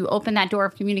decided to open that door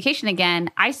of communication again,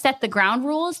 I set the ground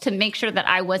rules to make sure that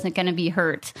I wasn't going to be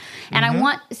hurt.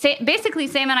 And basically,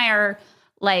 Sam and I are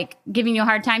like giving you a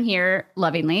hard time here,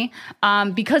 lovingly,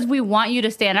 because we want you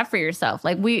to stand up for yourself.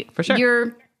 Like for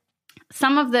sure.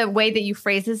 Some of the way that you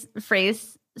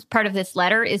phrase part of this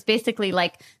letter is basically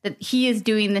like that he is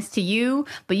doing this to you,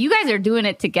 but you guys are doing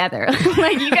it together.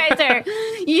 Like you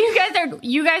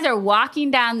guys are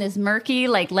walking down this murky,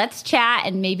 like, let's chat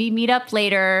and maybe meet up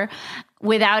later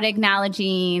without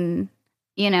acknowledging,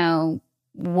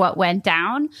 what went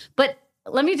down. But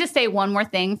let me just say one more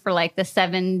thing for like the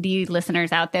 70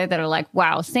 listeners out there that are like,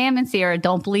 wow, Sam and Sierra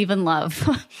don't believe in love.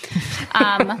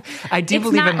 I do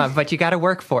believe in love, but you got to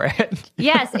work for it.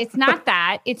 Yes, it's not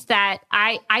that. It's that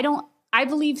I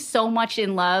believe so much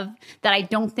in love that I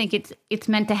don't think it's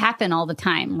meant to happen all the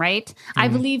time, right? I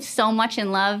believe so much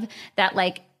in love that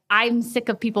like I'm sick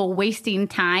of people wasting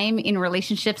time in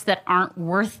relationships that aren't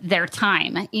worth their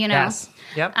time, Yes.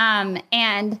 Yep.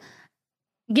 And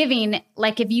giving,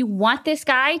 like, if you want this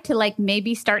guy to like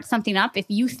maybe start something up, if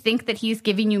you think that he's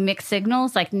giving you mixed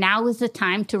signals, like now is the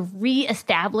time to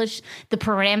reestablish the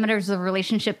parameters of the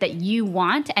relationship that you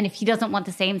want. And if he doesn't want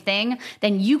the same thing,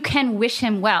 then you can wish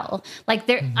him well. Like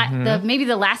maybe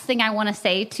the last thing I want to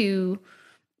say to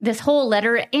this whole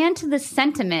letter and to the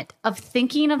sentiment of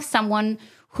thinking of someone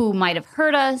who might have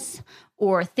hurt us,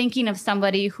 or thinking of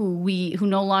somebody who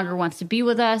no longer wants to be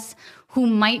with us, who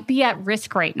might be at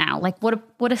risk right now. Like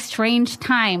what a strange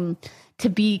time to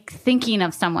be thinking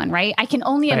of someone, right? I can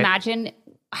only imagine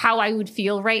how I would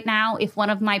feel right now if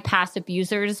one of my past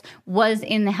abusers was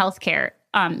in the healthcare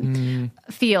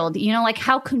field. Like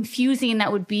how confusing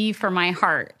that would be for my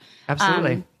heart.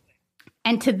 Absolutely.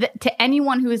 And to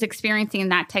anyone who is experiencing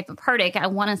that type of heartache, I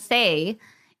want to say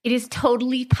it is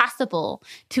totally possible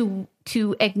to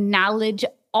acknowledge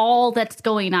all that's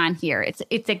going on here. It's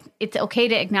okay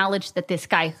to acknowledge that this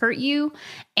guy hurt you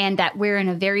and that we're in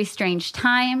a very strange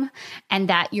time and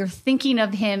that you're thinking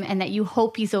of him and that you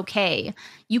hope he's okay.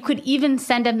 You could even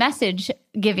send a message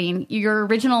giving. Your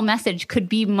original message could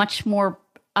be much more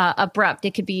abrupt.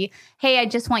 It could be, hey, I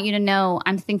just want you to know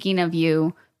I'm thinking of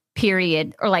you,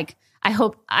 period. Or like, I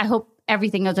hope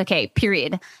everything is okay,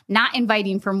 period. Not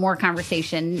inviting for more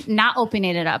conversation, not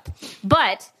opening it up.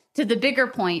 But to the bigger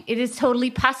point, it is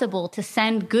totally possible to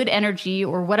send good energy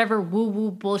or whatever woo-woo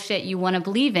bullshit you want to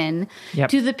believe in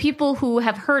to the people who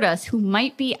have hurt us, who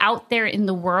might be out there in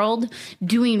the world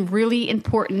doing really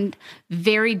important,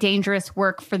 very dangerous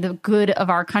work for the good of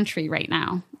our country right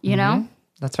now, you know?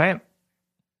 That's right.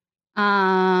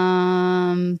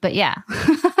 But yeah.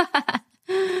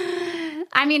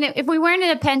 I mean, if we weren't in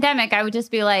a pandemic, I would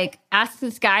just be like, ask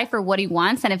this guy for what he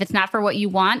wants. And if it's not for what you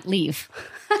want, leave.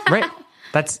 Right.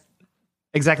 That's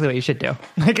exactly what you should do.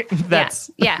 Like that's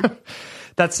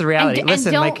that's the reality.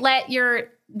 Listen, don't let your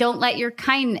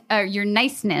your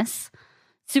niceness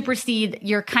supersede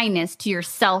your kindness to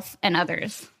yourself and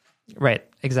others. Right.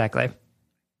 Exactly.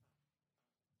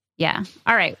 Yeah.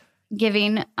 All right.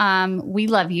 Giving. We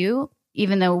love you,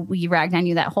 even though we ragged on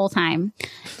you that whole time,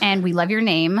 and we love your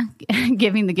name,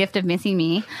 Giving the Gift of Missing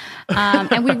Me.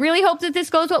 And we really hope that this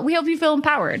goes well. We hope you feel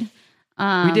empowered.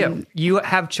 We do. You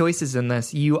have choices in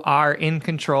this. You are in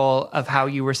control of how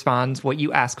you respond, what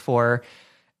you ask for,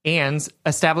 and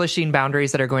establishing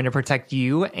boundaries that are going to protect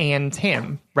you and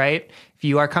him, right? If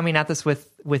you are coming at this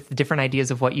with different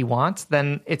ideas of what you want,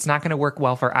 then it's not going to work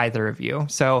well for either of you.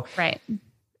 So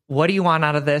what do you want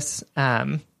out of this?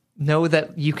 Know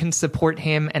that you can support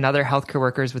him and other healthcare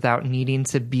workers without needing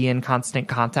to be in constant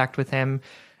contact with him.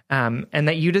 And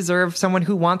that you deserve someone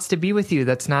who wants to be with you.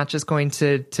 That's not just going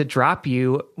to drop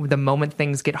you the moment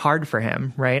things get hard for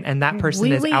him, right? And that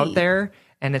person is out there,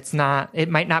 and it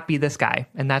might not be this guy,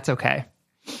 and that's okay.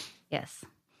 Yes.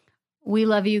 We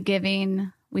love you,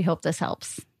 Giving. We hope this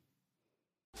helps.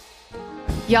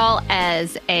 Y'all,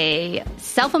 as a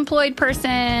self-employed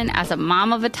person, as a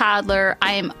mom of a toddler,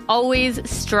 I am always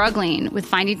struggling with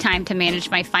finding time to manage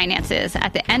my finances.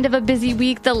 At the end of a busy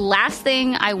week, the last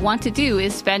thing I want to do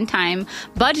is spend time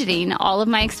budgeting all of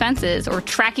my expenses or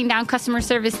tracking down customer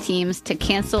service teams to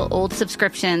cancel old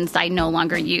subscriptions I no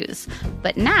longer use.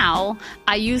 But now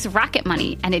I use Rocket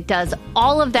Money, and it does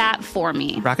all of that for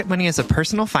me. Rocket Money is a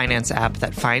personal finance app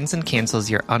that finds and cancels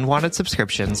your unwanted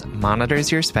subscriptions,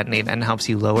 monitors your spending, and helps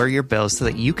you lower your bills so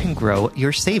that you can grow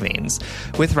your savings.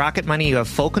 With Rocket Money, you have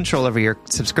full control over your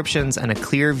subscriptions and a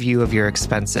clear view of your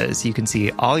expenses. You can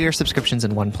see all your subscriptions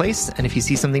in one place, and if you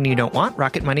see something you don't want,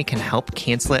 Rocket Money can help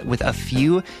cancel it with a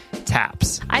few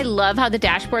taps. I love how the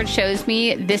dashboard shows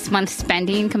me this month's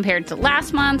spending compared to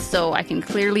last month, so I can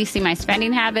clearly see my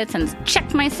spending habits and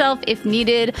check myself if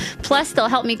needed. Plus, they'll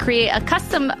help me create a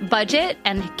custom budget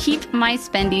and keep my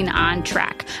spending on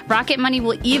track. Rocket Money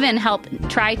will even help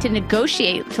try to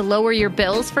negotiate to lower your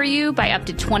bills for you by up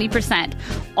to 20%.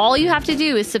 All you have to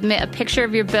do is submit a picture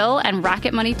of your bill, and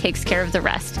Rocket Money takes care of the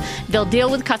rest. They'll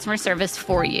deal with customer service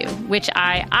for you, which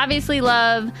I obviously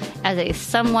love as a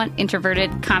somewhat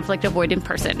introverted, conflict-avoidant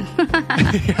person.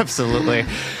 Absolutely.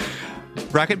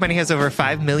 Rocket Money has over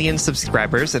 5 million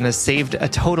subscribers and has saved a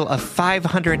total of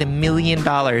 $500 million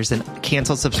in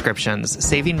canceled subscriptions,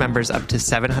 saving members up to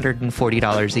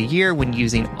 $740 a year when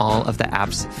using all of the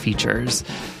app's features.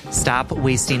 Stop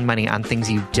wasting money on things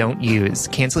you don't use.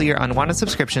 Cancel your unwanted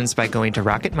subscriptions by going to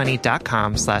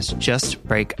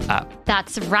rocketmoney.com/justbreakup.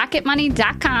 That's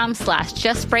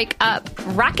rocketmoney.com/justbreakup.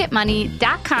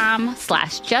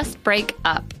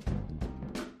 rocketmoney.com/justbreakup.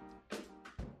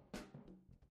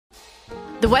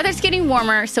 The weather's getting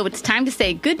warmer, so it's time to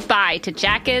say goodbye to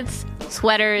jackets,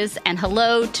 sweaters, and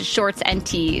hello to shorts and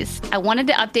tees. I wanted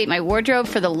to update my wardrobe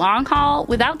for the long haul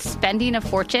without spending a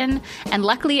fortune, and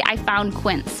luckily I found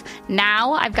Quince.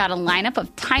 Now I've got a lineup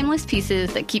of timeless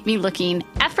pieces that keep me looking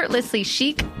effortlessly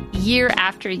chic year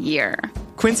after year.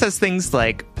 Quince has things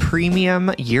like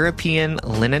premium European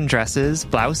linen dresses,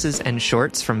 blouses, and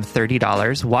shorts from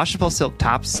 $30, washable silk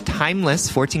tops,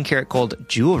 timeless 14-karat gold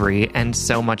jewelry, and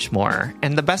so much more.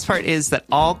 And the best part is that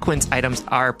all Quince items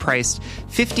are priced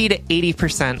 50 to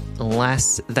 80%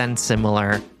 less than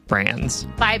similar brands.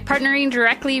 By partnering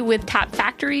directly with top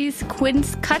factories,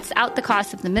 Quince cuts out the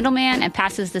cost of the middleman and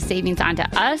passes the savings on to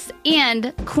us.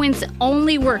 And Quince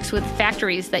only works with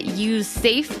factories that use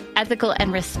safe, ethical,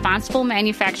 and responsible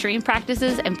manufacturing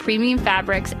practices and premium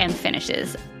fabrics and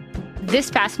finishes.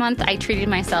 This past month, I treated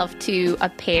myself to a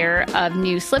pair of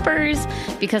new slippers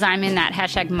because I'm in that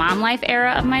 #mom life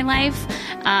era of my life,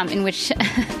 in which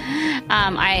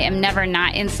I am never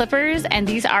not in slippers. And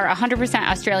these are 100%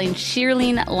 Australian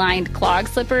shearling lined clog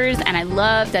slippers. And I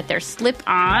love that they're slip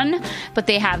on, but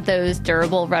they have those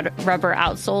durable rubber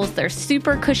outsoles. They're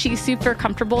super cushy, super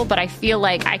comfortable, but I feel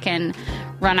like I can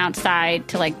run outside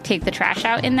to take the trash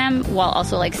out in them while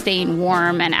also staying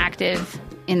warm and active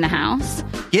in the house.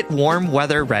 Get warm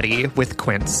weather ready with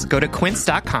Quince. Go to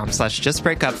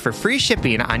quince.com/justbreakup for free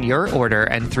shipping on your order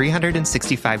and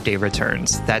 365-day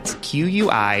returns. That's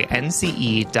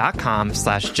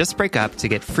QUINCE.com/justbreakup to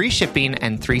get free shipping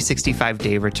and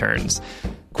 365-day returns.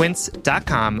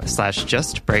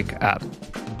 Quince.com/justbreakup.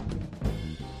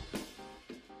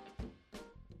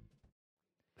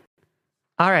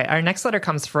 All right, our next letter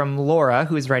comes from Laura,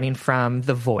 who is writing from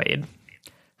The Void.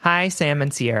 Hi, Sam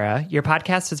and Sierra. Your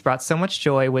podcast has brought so much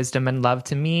joy, wisdom, and love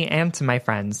to me and to my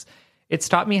friends. It's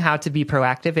taught me how to be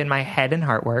proactive in my head and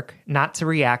heart work, not to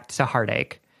react to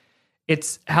heartache.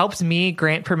 It's helped me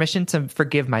grant permission to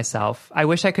forgive myself. I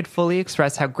wish I could fully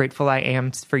express how grateful I am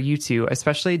for you two,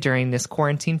 especially during this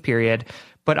quarantine period,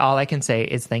 but all I can say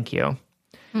is thank you.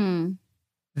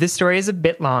 This story is a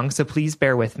bit long, so please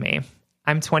bear with me.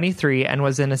 I'm 23 and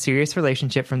was in a serious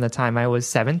relationship from the time I was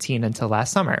 17 until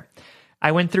last summer.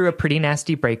 I went through a pretty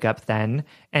nasty breakup then,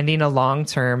 ending a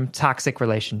long-term toxic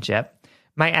relationship.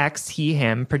 My ex,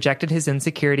 him, projected his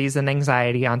insecurities and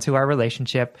anxiety onto our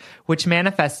relationship, which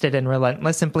manifested in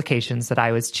relentless implications that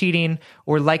I was cheating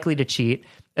or likely to cheat,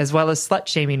 as well as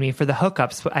slut-shaming me for the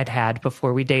hookups I'd had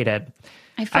before we dated.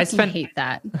 I hate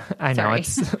that. I know,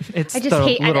 it's I just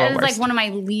hate it. It's one of my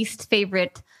least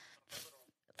favorite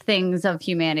things of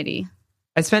humanity.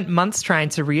 I spent months trying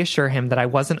to reassure him that I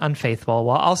wasn't unfaithful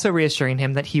while also reassuring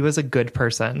him that he was a good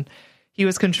person. He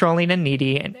was controlling and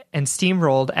needy and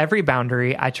steamrolled every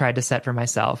boundary I tried to set for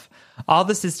myself. All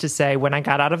this is to say, when I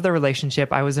got out of the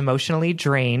relationship, I was emotionally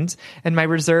drained, and my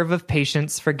reserve of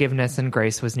patience, forgiveness, and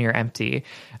grace was near empty.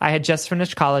 I had just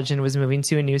finished college and was moving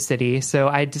to a new city, so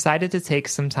I decided to take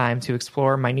some time to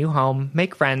explore my new home,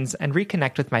 make friends, and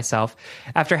reconnect with myself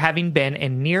after having been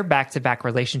in near back-to-back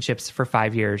relationships for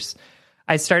 5 years.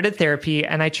 I started therapy,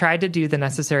 and I tried to do the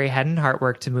necessary head and heart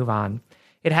work to move on.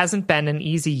 It hasn't been an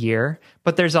easy year,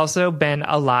 but there's also been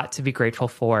a lot to be grateful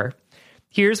for.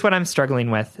 Here's what I'm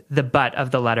struggling with, the butt of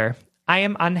the letter. I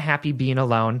am unhappy being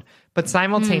alone, but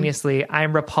simultaneously, I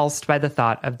am repulsed by the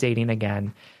thought of dating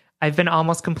again. I've been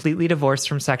almost completely divorced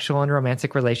from sexual and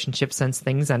romantic relationships since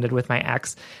things ended with my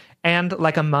ex, and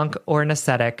like a monk or an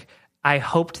ascetic, I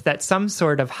hoped that some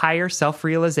sort of higher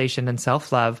self-realization and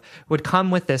self-love would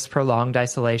come with this prolonged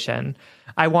isolation.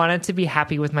 I wanted to be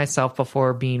happy with myself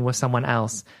before being with someone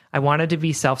else. I wanted to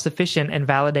be self-sufficient and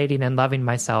validating and loving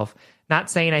myself. Not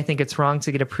saying I think it's wrong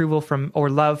to get approval from or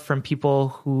love from people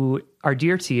who are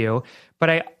dear to you,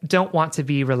 but I don't want to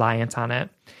be reliant on it.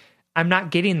 I'm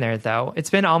not getting there, though. It's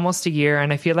been almost a year,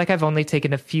 and I feel like I've only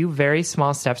taken a few very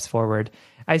small steps forward.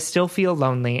 I still feel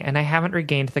lonely, and I haven't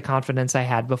regained the confidence I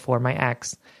had before my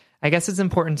ex. I guess it's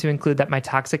important to include that my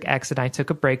toxic ex and I took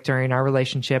a break during our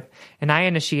relationship, and I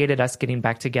initiated us getting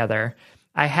back together.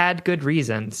 I had good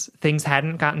reasons. Things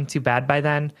hadn't gotten too bad by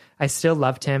then. I still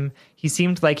loved him. He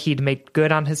seemed like he'd made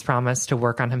good on his promise to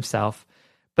work on himself.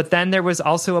 But then there was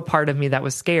also a part of me that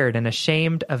was scared and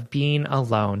ashamed of being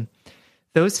alone.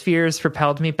 Those fears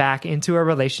propelled me back into a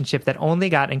relationship that only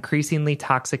got increasingly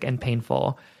toxic and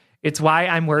painful. It's why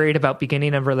I'm worried about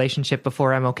beginning a relationship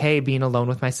before I'm okay being alone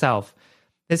with myself.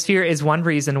 This fear is one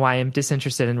reason why I'm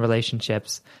disinterested in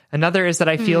relationships. Another is that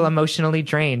I feel emotionally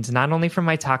drained, not only from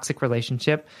my toxic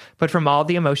relationship, but from all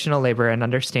the emotional labor and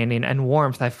understanding and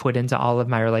warmth I've put into all of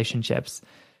my relationships.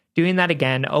 Doing that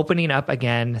again, opening up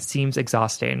again, seems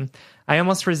exhausting. I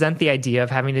almost resent the idea of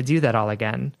having to do that all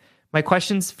again. My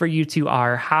questions for you two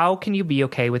are, how can you be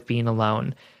okay with being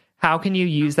alone? How can you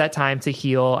use that time to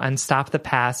heal and stop the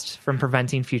past from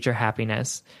preventing future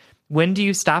happiness? When do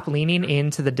you stop leaning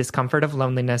into the discomfort of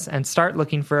loneliness and start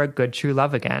looking for a good, true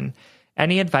love again?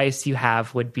 Any advice you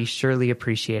have would be surely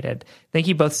appreciated. Thank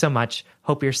you both so much.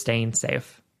 Hope you're staying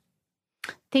safe.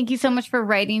 Thank you so much for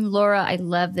writing, Laura. I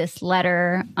love this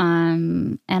letter.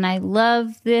 And I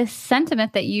love this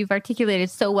sentiment that you've articulated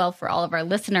so well for all of our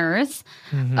listeners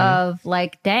of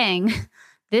like, dang,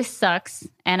 this sucks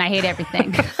and I hate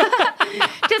everything.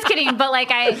 Just kidding. But like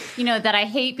that I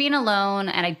hate being alone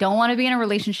and I don't want to be in a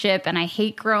relationship and I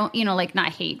hate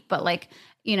not hate, but like,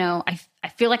 I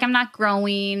feel like I'm not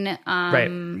growing.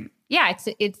 Right. Yeah,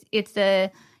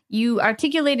 you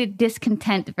articulated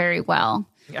discontent very well.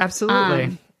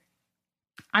 Absolutely.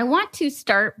 I want to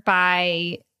start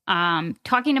by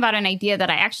talking about an idea that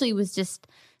I actually was just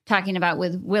talking about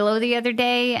with Willow the other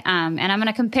day. And I'm going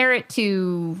to compare it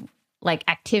to like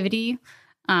activity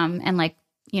and like,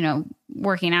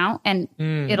 working out, and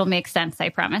it'll make sense, I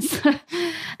promise.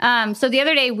 So the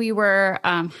other day we were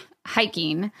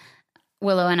hiking,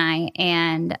 Willow and I,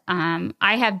 and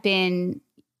I have been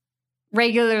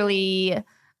regularly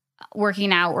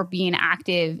working out or being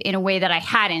active in a way that I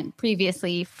hadn't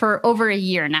previously for over a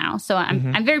year now. So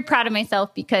I'm very proud of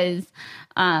myself because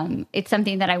it's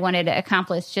something that I wanted to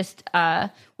accomplish. Just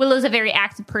Willow's a very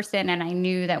active person, and I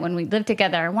knew that when we lived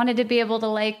together, I wanted to be able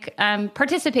to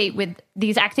participate with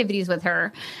these activities with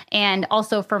her, and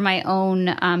also for my own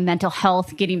mental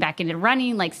health, getting back into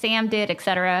running like Sam did,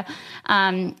 etc.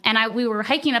 And we were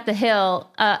hiking up the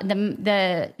hill,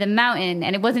 the mountain,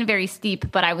 and it wasn't very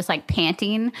steep, but I was like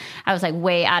panting. I was like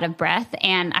way out of breath,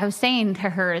 and I was saying to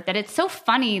her that it's so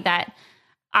funny that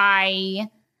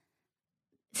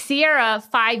Sierra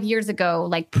 5 years ago,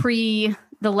 like pre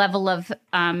the level of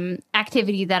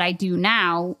activity that I do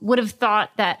now, would have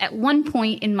thought that at one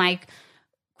point in my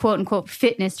quote unquote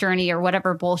fitness journey or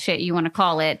whatever bullshit you want to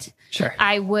call it, sure,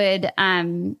 I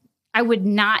would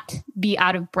not be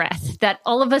out of breath, that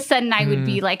all of a sudden I would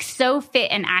be like so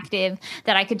fit and active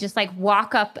that I could just like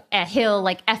walk up a hill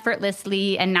like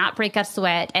effortlessly and not break a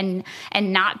sweat and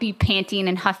not be panting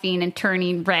and huffing and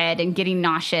turning red and getting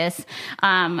nauseous.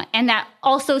 And that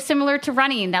also similar to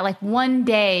running, that like one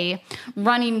day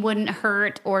running wouldn't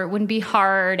hurt or it wouldn't be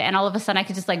hard. And all of a sudden I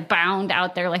could just like bound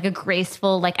out there like a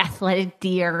graceful, like athletic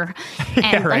deer. And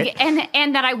yeah, right. like,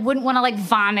 and that I wouldn't want to like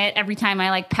vomit every time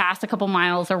I like pass a couple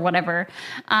miles or whatever.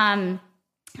 And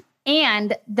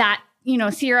that,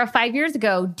 Sierra 5 years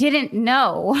ago didn't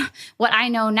know what I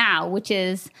know now, which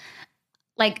is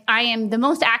like I am the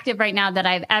most active right now that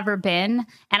I've ever been,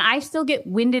 and I still get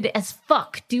winded as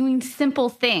fuck doing simple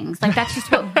things. Like that's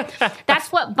just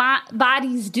what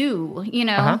bodies do, you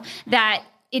know, that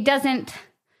it doesn't,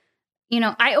 you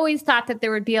know, I always thought that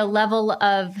there would be a level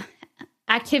of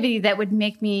activity that would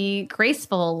make me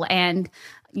graceful and,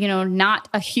 you know, not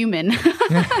a human.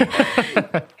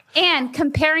 And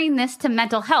comparing this to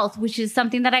mental health, which is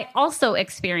something that I also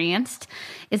experienced,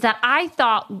 is that I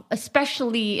thought,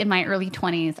 especially in my early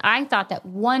 20s, I thought that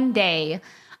one day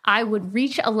I would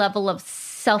reach a level of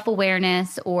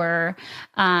self-awareness or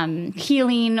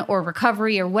healing or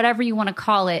recovery or whatever you want to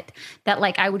call it, that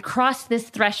like I would cross this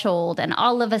threshold and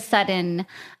all of a sudden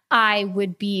I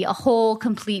would be a whole,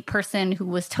 complete person who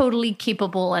was totally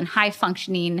capable and high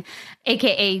functioning,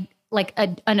 AKA like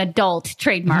an adult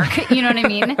trademark, you know what I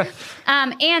mean?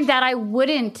 And that I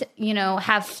wouldn't, you know,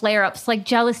 have flare-ups like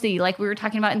jealousy, like we were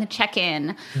talking about in the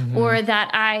check-in, or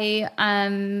that I,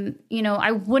 you know,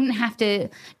 I wouldn't have to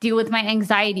deal with my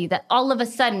anxiety, that all of a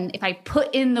sudden, if I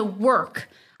put in the work,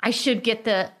 I should get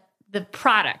the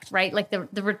product, right? Like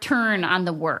the return on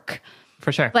the work.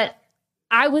 For sure. But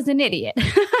I was an idiot.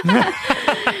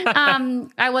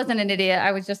 I wasn't an idiot.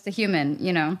 I was just a human,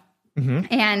 you know?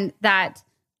 And that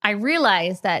I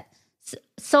realized that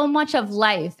so much of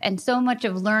life and so much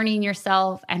of learning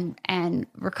yourself and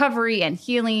recovery and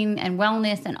healing and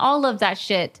wellness and all of that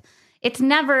shit, it's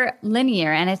never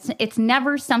linear, and it's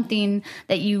never something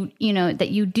that you know that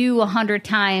you do 100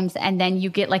 times and then you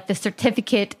get like the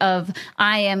certificate of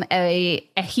I am a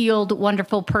healed,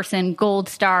 wonderful person, gold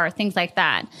star, things like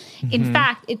that. In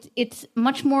fact, it's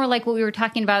much more like what we were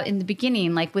talking about in the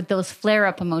beginning, like with those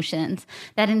flare-up emotions,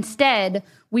 that instead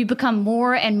we become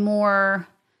more and more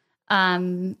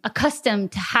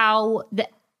accustomed to how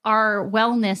our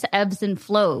wellness ebbs and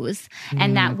flows,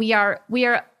 and that we are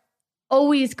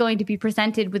always going to be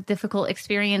presented with difficult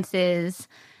experiences,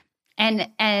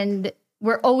 and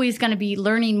we're always going to be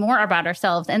learning more about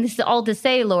ourselves. And this is all to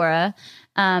say, Laura,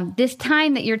 this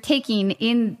time that you're taking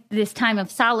in this time of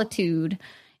solitude,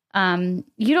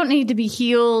 you don't need to be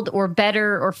healed or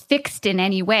better or fixed in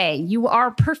any way. You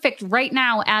are perfect right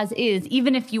now as is,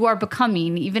 even if you are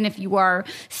becoming, even if you are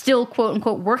still quote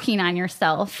unquote working on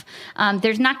yourself.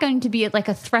 There's not going to be like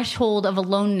a threshold of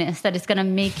aloneness that is going to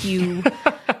make you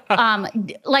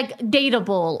like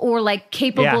dateable or like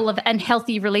capable of a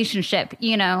healthy relationship,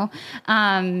 you know?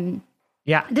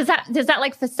 Yeah. Does that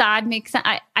like facade make sense?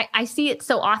 I see it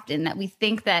so often that we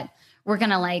think that we're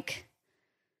going to like,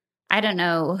 I don't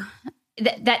know,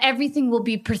 that everything will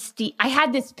be pristine. I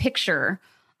had this picture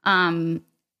of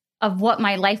what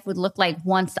my life would look like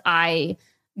once I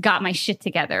got my shit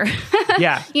together.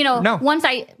 Yeah. You know, once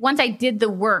I did the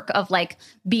work of like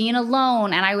being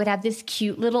alone, and I would have this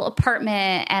cute little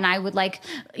apartment, and I would like,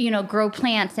 you know, grow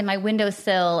plants in my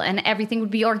windowsill, and everything would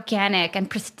be organic and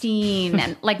pristine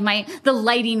and like the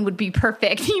lighting would be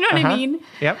perfect. You know what I mean?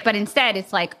 Yep. But instead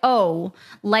it's like, oh,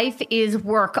 life is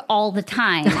work all the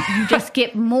time. You just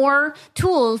get more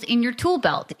tools in your tool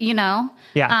belt, you know?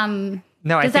 Yeah.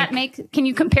 No, Can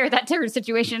you compare that to her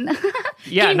situation?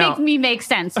 Yeah, Can you make me make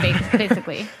sense,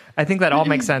 basically? I think that all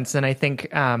makes sense. And I think, you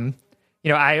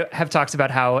know, I have talked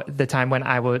about how the time when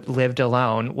I lived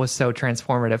alone was so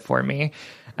transformative for me.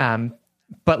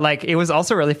 But like, it was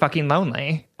also really fucking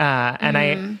lonely. And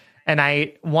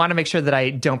I want to make sure that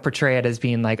I don't portray it as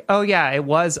being like, oh yeah, it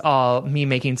was all me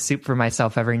making soup for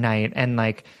myself every night. And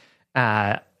like,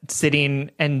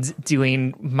 sitting and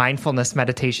doing mindfulness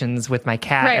meditations with my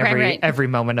cat every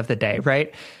moment of the day.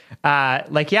 Right.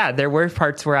 Like, yeah, there were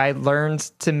parts where I learned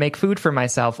to make food for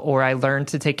myself, or I learned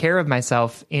to take care of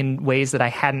myself in ways that I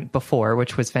hadn't before,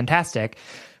 which was fantastic.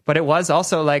 But it was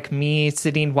also like me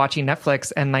sitting, watching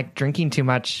Netflix and like drinking too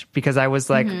much because I was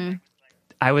like,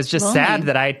 I was just sad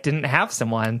that I didn't have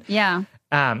someone. Yeah.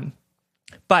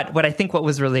 But what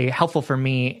was really helpful for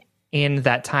me in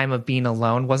that time of being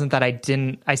alone wasn't that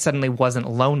I suddenly wasn't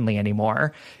lonely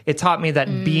anymore. It taught me that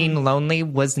being lonely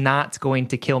was not going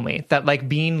to kill me. That like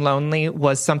being lonely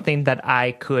was something that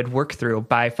I could work through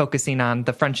by focusing on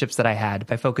the friendships that I had,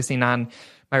 by focusing on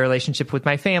my relationship with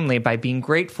my family, by being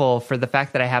grateful for the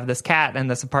fact that I have this cat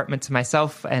and this apartment to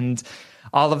myself and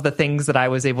all of the things that I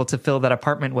was able to fill that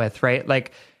apartment with, right?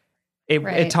 Like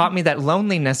it taught me that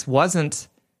loneliness wasn't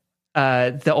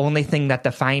the only thing that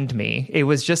defined me. It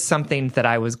was just something that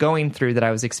I was going through, that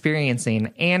I was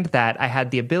experiencing, and that I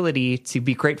had the ability to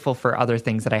be grateful for other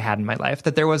things that I had in my life,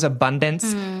 that there was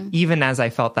abundance even as I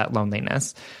felt that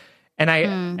loneliness. And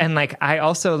I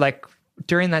also like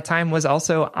during that time was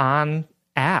also on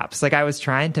apps. Like I was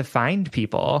trying to find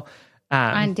people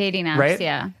on dating apps. Right?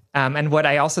 Yeah. And what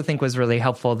I also think was really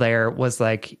helpful there was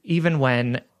like, even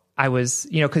when I was,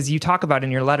 because you talk about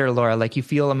in your letter, Laura, like you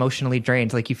feel emotionally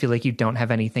drained, like you feel like you don't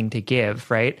have anything to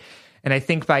give, right? And I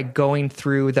think by going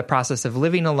through the process of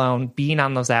living alone, being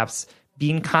on those apps,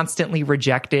 being constantly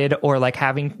rejected, or like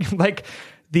having like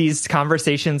these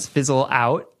conversations fizzle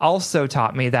out, also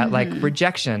taught me that like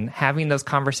rejection, having those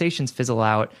conversations fizzle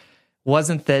out,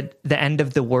 wasn't the end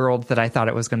of the world that I thought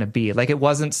it was going to be. Like, it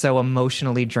wasn't so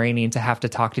emotionally draining to have to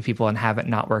talk to people and have it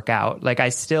not work out. Like, I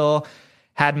still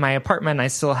had my apartment, I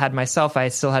still had myself, I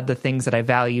still had the things that I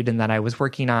valued and that I was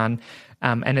working on.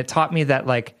 And it taught me that,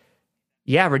 like,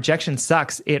 yeah, rejection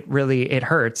sucks. It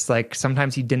hurts. Like,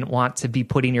 sometimes you didn't want to be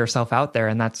putting yourself out there,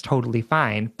 and that's totally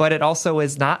fine. But it also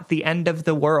is not the end of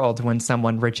the world when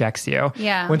someone rejects you.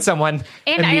 Yeah. When someone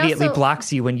immediately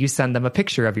blocks you when you send them a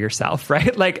picture of yourself,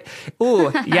 right? Like,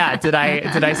 ooh, yeah, did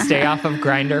I stay off of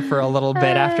Grindr for a little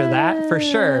bit after that? For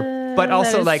sure. But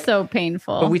also, that is like, so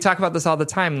painful. But we talk about this all the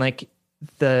time. Like,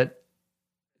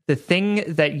 the thing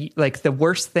that like the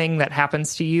worst thing that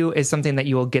happens to you is something that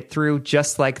you will get through,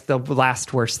 just like the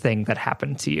last worst thing that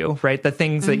happened to you, right? The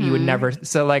things that you would never.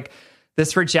 So like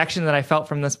this rejection that I felt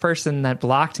from this person that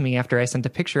blocked me after I sent a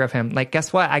picture of him, like,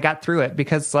 guess what? I got through it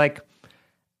because like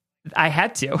I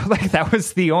had to. Like, that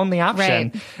was the only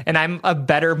option. Right. And I'm a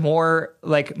better,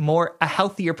 a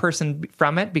healthier person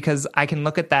from it, because I can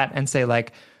look at that and say,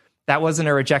 like, that wasn't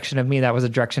a rejection of me. That was a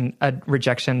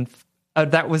rejection.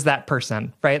 That was that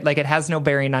person, right? Like, it has no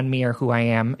bearing on me or who I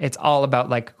am. It's all about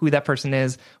like who that person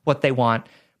is, what they want,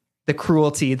 the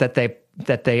cruelty that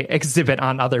they exhibit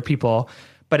on other people.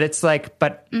 But it's like,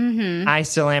 I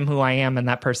still am who I am, and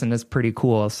that person is pretty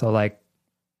cool. So like,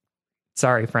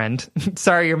 sorry, friend.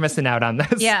 Sorry, you're missing out on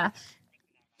this. Yeah.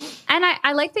 And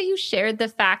I like that you shared the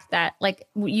fact that, like,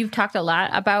 you've talked a lot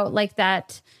about like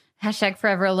that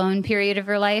 #forever_alone period of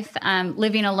your life,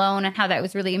 living alone, and how that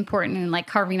was really important in like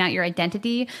carving out your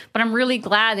identity. But I'm really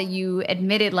glad that you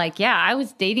admitted, like, yeah, I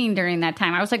was dating during that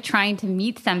time. I was like trying to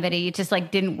meet somebody. It just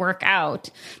like didn't work out,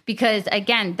 because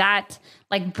again, that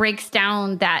like breaks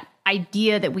down that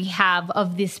idea that we have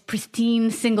of this pristine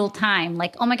single time.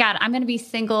 Like, oh my God, I'm going to be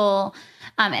single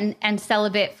and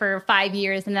celibate for 5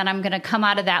 years, and then I'm going to come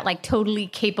out of that like totally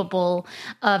capable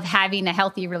of having a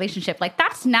healthy relationship. Like,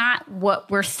 that's not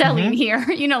what we're selling here.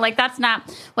 Like, that's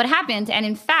not what happened. And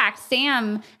in fact,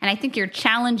 Sam, and I think you're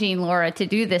challenging Laura to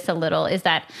do this a little, is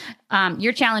that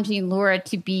you're challenging Laura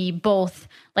to be both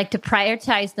like to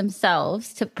prioritize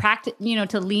themselves, to practice,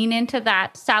 to lean into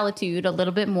that solitude a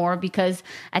little bit more, because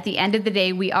at the end of the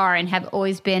day, we are and have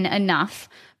always been enough.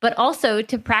 But also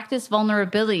to practice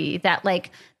vulnerability, that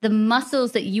like the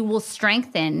muscles that you will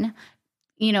strengthen,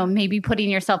 maybe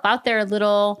putting yourself out there a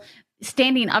little,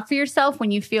 standing up for yourself when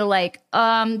you feel like,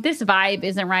 this vibe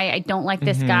isn't right. I don't like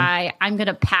this guy. I'm going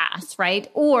to pass, right?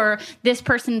 Or this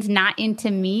person's not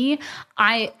into me.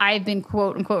 I've been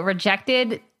quote unquote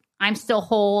rejected. I'm still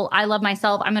whole. I love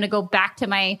myself. I'm going to go back to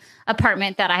my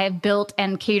apartment that I have built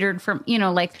and catered for,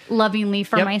 like lovingly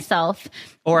for myself.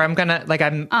 Or I'm going to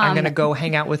I'm going to go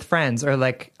hang out with friends, or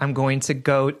like I'm going to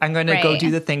go do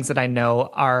the things that I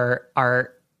know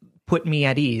are put me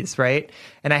at ease. Right.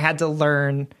 And I had to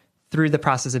learn through the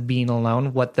process of being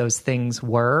alone what those things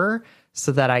were,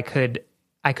 so that I could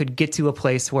get to a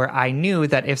place where I knew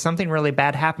that if something really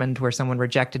bad happened, where someone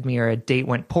rejected me or a date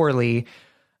went poorly,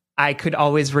 I could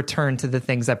always return to the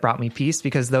things that brought me peace,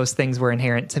 because those things were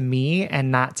inherent to me and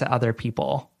not to other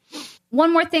people.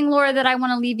 One more thing, Laura, that I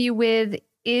want to leave you with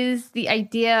is the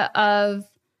idea of,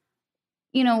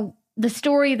 the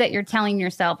story that you're telling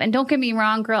yourself. And don't get me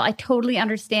wrong, girl, I totally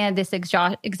understand this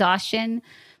exhaustion,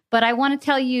 but I want to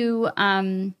tell you,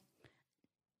 not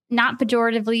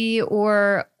pejoratively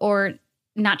or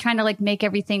not trying to like make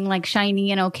everything like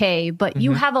shiny and okay, but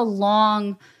you have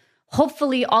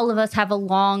hopefully all of us have a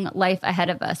long life ahead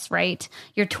of us, right?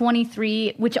 You're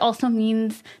 23, which also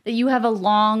means that you have a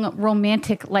long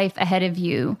romantic life ahead of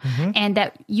you, and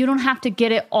that you don't have to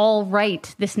get it all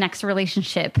right this next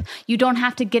relationship. You don't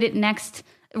have to get it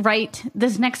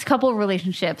this next couple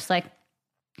relationships. Like,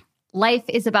 life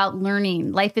is about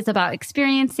learning. Life is about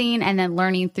experiencing and then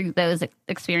learning through those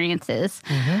experiences.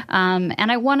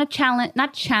 And I want to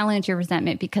not challenge your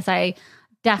resentment, because I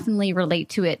definitely relate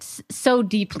to it so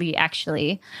deeply,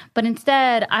 actually. But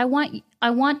instead, I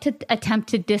want to attempt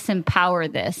to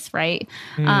disempower this, right?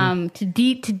 To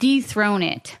dethrone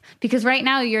it, because right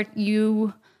now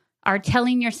you are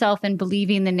telling yourself and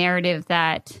believing the narrative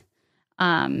that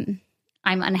I'm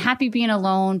unhappy being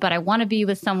alone, but I want to be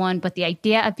with someone. But the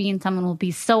idea of being someone will be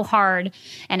so hard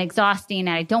and exhausting, and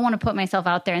I don't want to put myself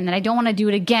out there, and then I don't want to do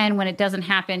it again when it doesn't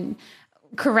happen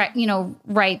correct,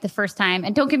 right the first time.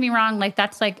 And don't get me wrong, like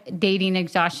that's like dating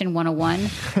exhaustion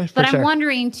 101. But I'm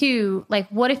wondering too, like,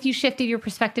 what if you shifted your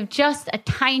perspective just a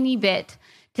tiny bit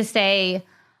to say,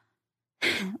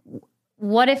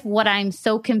 what if what I'm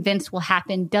so convinced will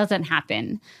happen doesn't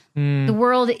happen? The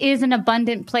world is an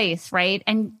abundant place, right?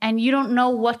 And you don't know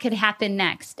what could happen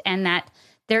next. And that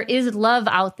there is love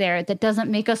out there that doesn't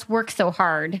make us work so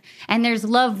hard. And there's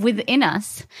love within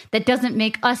us that doesn't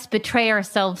make us betray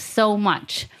ourselves so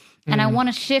much. And I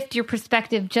want to shift your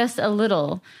perspective just a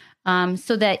little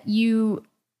so that you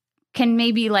can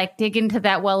maybe like dig into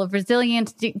that well of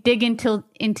resilience, dig into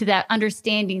that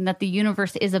understanding that the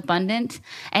universe is abundant,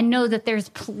 and know that there's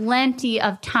plenty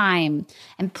of time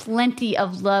and plenty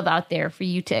of love out there for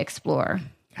you to explore.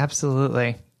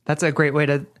 Absolutely. That's a great way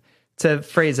to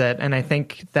phrase it. And I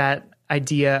think that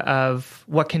idea of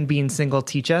what can being single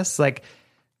teach us, like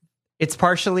it's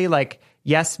partially like,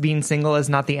 yes, being single is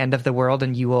not the end of the world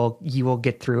and you will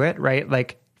get through it, right?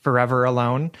 Like forever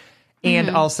alone.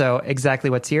 And also exactly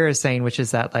what Sierra is saying, which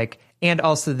is that like, and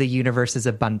also the universe is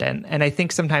abundant. And I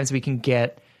think sometimes we can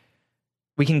get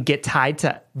tied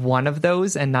to one of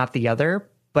those and not the other.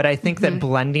 But I think that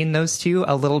blending those two,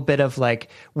 a little bit of like,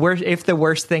 if the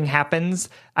worst thing happens,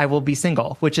 I will be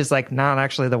single, which is like not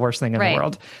actually the worst thing in the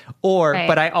world.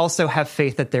 But I also have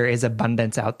faith that there is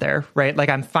abundance out there, right? Like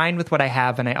I'm fine with what I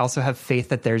have. And I also have faith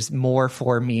that there's more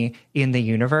for me in the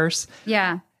universe.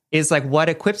 Yeah. Is like what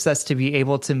equips us to be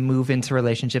able to move into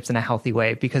relationships in a healthy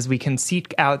way, because we can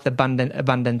seek out the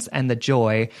abundance and the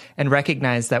joy and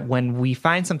recognize that when we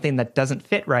find something that doesn't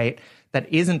fit right, that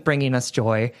isn't bringing us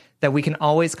joy, that we can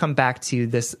always come back to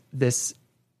this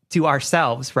to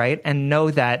ourselves, right? And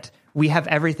know that we have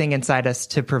everything inside us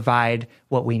to provide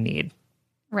what we need.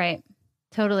 Right.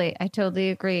 Totally. I totally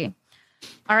agree.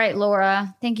 All right,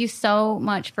 Laura, thank you so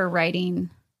much for writing.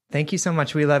 Thank you so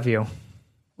much. We love you.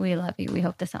 We love you. We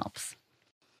hope this helps.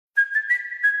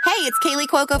 Hey, it's Kaylee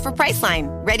Cuoco for Priceline.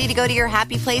 Ready to go to your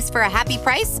happy place for a happy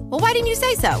price? Well, why didn't you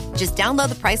say so? Just download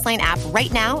the Priceline app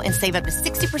right now and save up to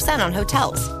 60% on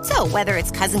hotels. So whether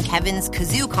it's Cousin Kevin's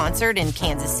Kazoo Concert in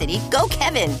Kansas City, go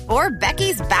Kevin, or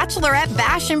Becky's Bachelorette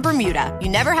Bash in Bermuda, you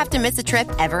never have to miss a trip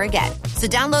ever again. So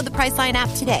download the Priceline app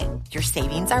today. Your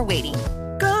savings are waiting.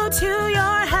 Go to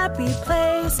your happy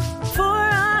place for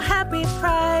a happy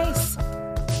price.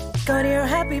 Go to your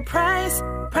happy price,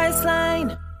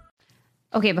 Priceline.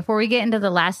 Okay, before we get into the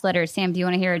last letter, Sam, do you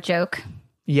want to hear a joke?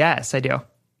 Yes, I do.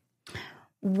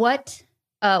 Why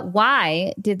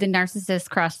did the narcissist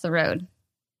cross the road?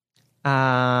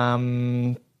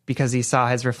 Because he saw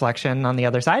his reflection on the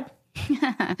other side?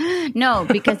 No,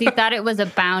 because he thought it was a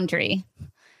boundary.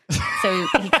 So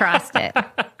he crossed it.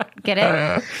 Get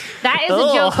it? That is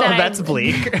a joke that's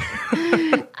bleak.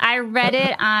 I read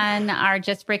it on our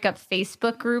Just Break Up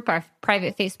Facebook group, our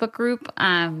private Facebook group.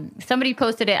 Somebody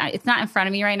posted it. It's not in front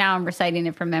of me right now. I'm reciting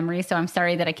it from memory, so I'm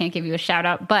sorry that I can't give you a shout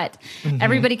out. But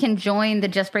everybody can join the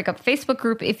Just Break Up Facebook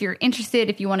group if you're interested,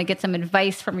 if you want to get some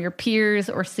advice from your peers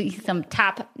or see some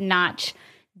top-notch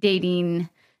dating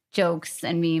jokes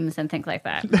and memes and things like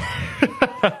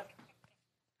that.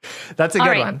 That's a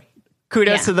good one.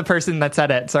 Kudos to the person that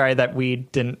said it. Sorry that we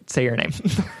didn't say your name.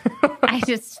 I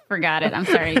just forgot it. I'm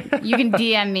sorry. You can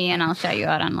DM me and I'll shout you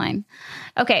out online.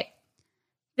 Okay.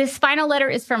 This final letter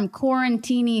is from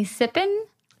Quarantini Sippin,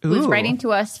 who's writing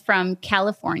to us from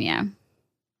California.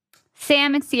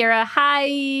 Sam and Sierra,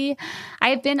 hi. I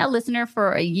have been a listener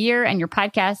for a year, and your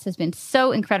podcast has been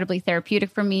so incredibly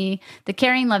therapeutic for me. The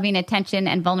caring, loving attention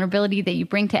and vulnerability that you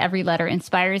bring to every letter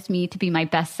inspires me to be my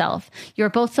best self.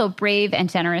 You're both so brave and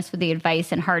generous with the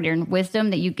advice and hard-earned wisdom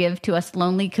that you give to us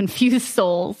lonely, confused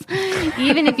souls.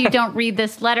 Even if you don't read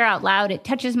this letter out loud, it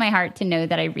touches my heart to know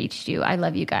that I reached you. I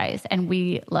love you guys, and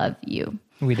we love you.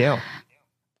 We do.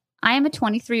 I am a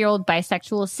 23-year-old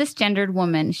bisexual cisgendered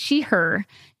woman, she, her,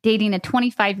 dating a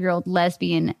 25-year-old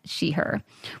lesbian, she, her.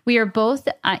 We are both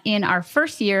in our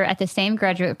first year at the same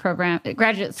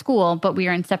graduate school, but we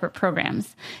are in separate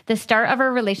programs. The start of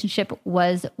our relationship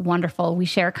was wonderful. We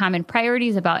share common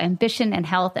priorities about ambition and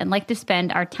health and like to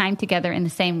spend our time together in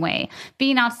the same way,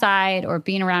 being outside or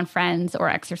being around friends or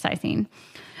exercising.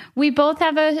 We both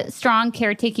have a strong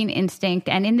caretaking instinct,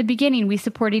 and in the beginning, we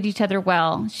supported each other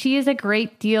well. She is a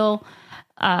great deal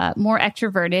more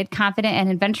extroverted, confident, and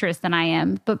adventurous than I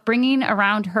am, but bringing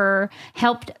around her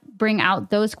helped bring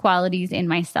out those qualities in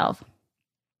myself.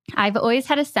 I've always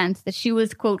had a sense that she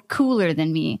was, quote, cooler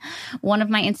than me, one of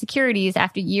my insecurities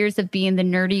after years of being the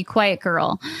nerdy, quiet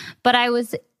girl. But I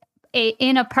was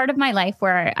in a part of my life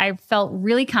where I felt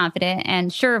really confident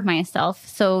and sure of myself,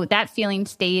 so that feeling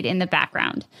stayed in the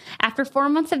background. After 4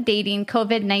 months of dating,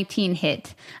 COVID-19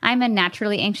 hit. I'm a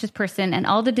naturally anxious person, and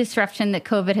all the disruption that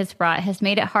COVID has brought has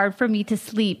made it hard for me to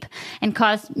sleep and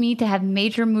caused me to have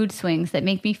major mood swings that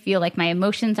make me feel like my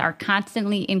emotions are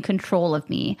constantly in control of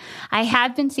me. I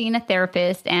have been seeing a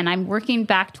therapist, and I'm working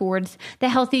back towards the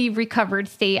healthy, recovered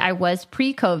state I was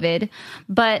pre-COVID,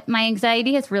 but my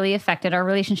anxiety has really affected our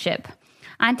relationship.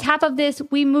 On top of this,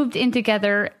 we moved in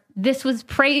together. This was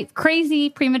crazy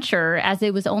premature, as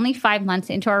it was only 5 months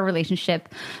into our relationship,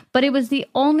 but it was the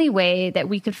only way that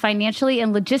we could financially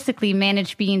and logistically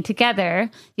manage being together,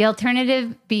 the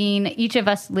alternative being each of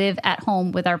us live at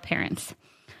home with our parents.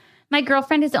 My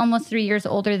girlfriend is almost 3 years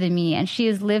older than me, and she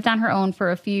has lived on her own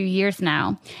for a few years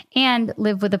now and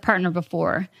lived with a partner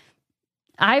before.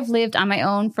 I've lived on my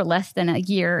own for less than a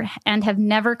year and have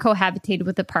never cohabitated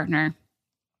with a partner.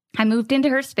 I moved into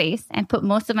her space and put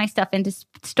most of my stuff into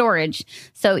storage.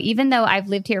 So even though I've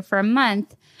lived here for a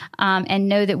month and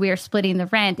know that we are splitting the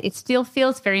rent, it still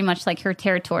feels very much like her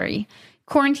territory.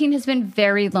 Quarantine has been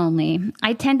very lonely.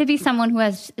 I tend to be someone who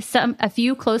has a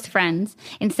few close friends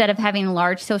instead of having a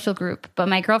large social group. But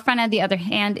my girlfriend, on the other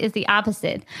hand, is the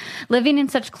opposite. Living in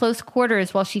such close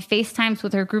quarters while she FaceTimes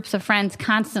with her groups of friends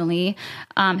constantly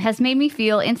has made me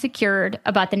feel insecure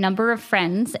about the number of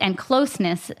friends and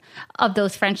closeness of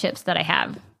those friendships that I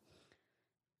have.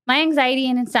 My anxiety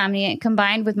and insomnia,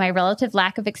 combined with my relative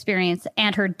lack of experience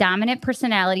and her dominant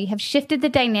personality, have shifted the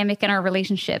dynamic in our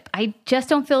relationship. I just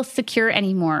don't feel secure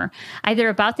anymore, either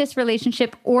about this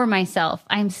relationship or myself.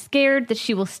 I'm scared that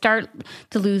she will start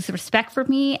to lose respect for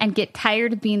me and get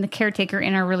tired of being the caretaker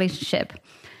in our relationship.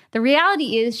 The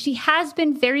reality is she has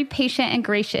been very patient and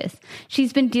gracious.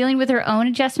 She's been dealing with her own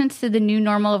adjustments to the new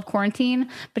normal of quarantine,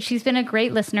 but she's been a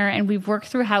great listener, and we've worked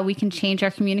through how we can change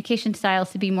our communication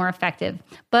styles to be more effective.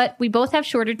 But we both have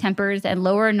shorter tempers and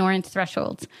lower annoyance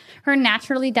thresholds. Her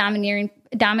naturally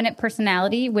dominant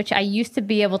personality, which I used to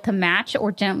be able to match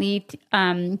or gently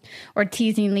or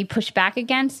teasingly push back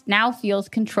against, now feels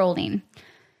controlling.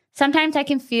 Sometimes I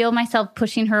can feel myself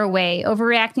pushing her away,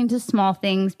 overreacting to small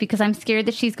things because I'm scared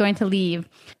that she's going to leave.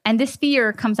 And this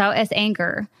fear comes out as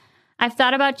anger. I've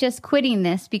thought about just quitting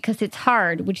this because it's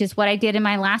hard, which is what I did in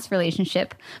my last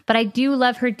relationship. But I do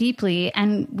love her deeply,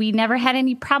 and we never had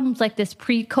any problems like this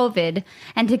pre-COVID.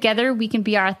 And together we can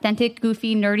be our authentic,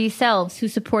 goofy, nerdy selves who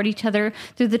support each other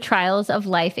through the trials of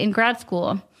life in grad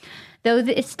school. Though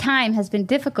this time has been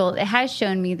difficult, it has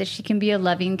shown me that she can be a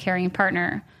loving, caring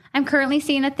partner. I'm currently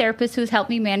seeing a therapist who's helped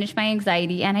me manage my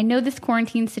anxiety, and I know this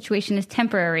quarantine situation is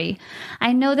temporary.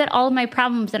 I know that all of my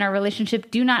problems in our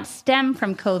relationship do not stem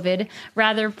from COVID.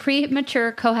 Rather,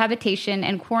 premature cohabitation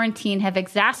and quarantine have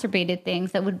exacerbated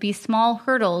things that would be small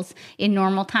hurdles in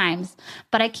normal times.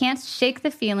 But I can't shake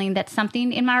the feeling that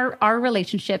something in our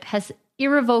relationship has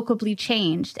irrevocably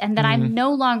changed, and that I'm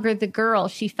no longer the girl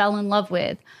she fell in love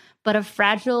with, but a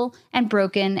fragile and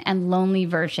broken and lonely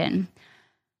version.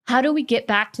 How do we get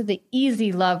back to the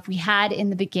easy love we had in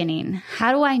the beginning?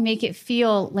 How do I make it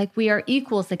feel like we are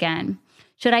equals again?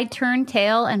 Should I turn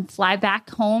tail and fly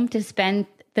back home to spend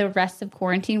the rest of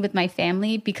quarantine with my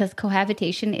family because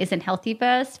cohabitation isn't healthy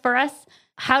for us?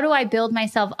 How do I build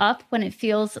myself up when it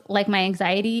feels like my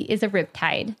anxiety is a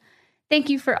riptide? Thank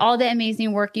you for all the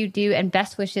amazing work you do, and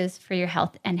best wishes for your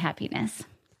health and happiness.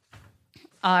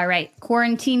 All right,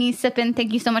 Quarantini Sippin',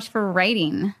 thank you so much for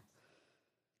writing.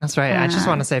 That's right. I just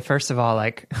want to say, first of all,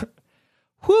 like,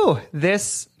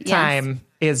 this time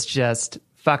is just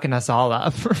fucking us all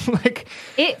up. Like,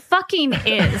 it fucking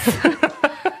is.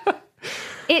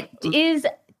 It is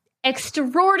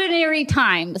extraordinary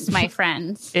times, my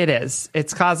friends. It is.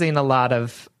 It's causing a lot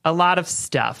of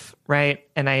stuff, right?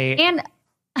 And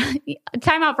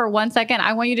time out for 1 second.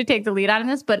 I want you to take the lead on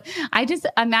this, but I just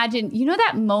imagine,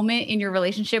 that moment in your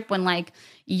relationship when like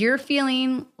you're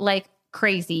feeling like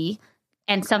crazy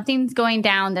and something's going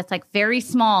down that's like very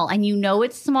small, and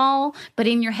it's small, but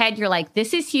in your head, you're like,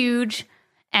 this is huge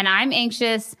and I'm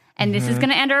anxious and this is going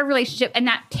to end our relationship. And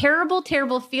that terrible,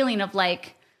 terrible feeling of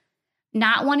like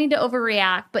not wanting to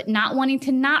overreact, but not wanting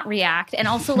to not react. And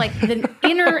also like the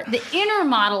inner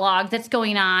monologue that's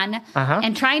going on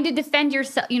and trying to defend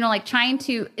yourself,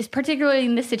 is particularly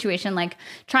in this situation, like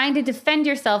trying to defend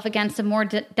yourself against a more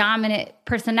dominant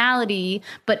personality,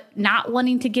 but not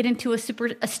wanting to get into a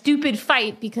stupid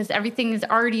fight because everything is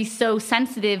already so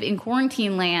sensitive in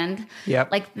quarantine land.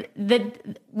 Yep. Like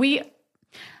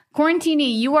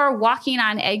Quarantini, you are walking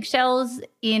on eggshells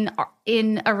in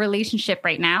a relationship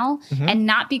right now, and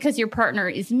not because your partner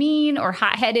is mean or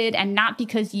hot-headed, and not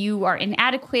because you are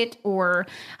inadequate or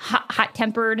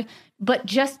hot-tempered, but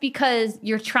just because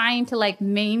you're trying to like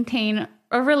maintain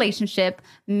a relationship,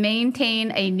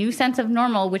 maintain a new sense of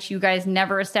normal, which you guys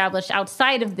never established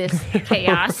outside of this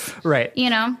chaos, right? You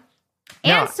know,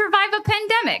 and survive a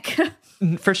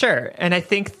pandemic. For sure. And I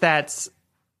think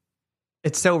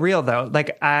it's so real, though.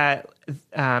 Like Esther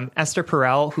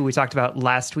Perel, who we talked about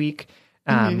last week,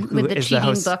 who with the is cheating the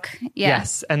host, book.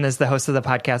 Yes, and is the host of the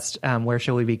podcast, Where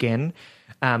Shall We Begin,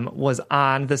 was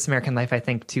on This American Life, I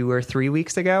think, 2 or 3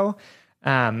 weeks ago.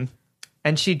 And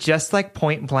she just like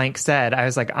point blank said, I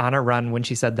was like on a run when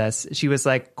she said this. She was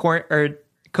like,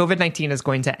 COVID-19 is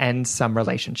going to end some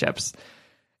relationships.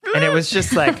 And it was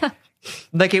just like...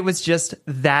 Like it was just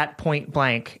that point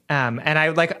blank. And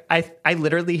I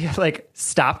literally like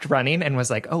stopped running and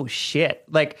was like, oh shit.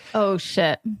 Like, oh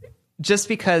shit. Just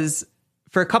because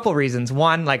for a couple reasons.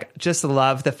 One, like just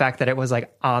love the fact that it was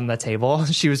like on the table.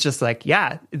 She was just like,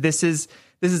 yeah, this is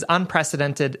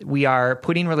unprecedented. We are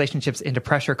putting relationships into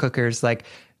pressure cookers. Like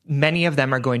many of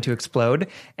them are going to explode,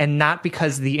 and not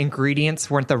because the ingredients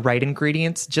weren't the right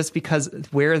ingredients, just because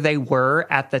where they were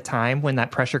at the time when that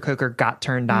pressure cooker got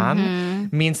turned on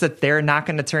means that they're not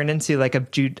going to turn into like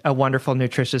a wonderful,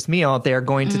 nutritious meal. They're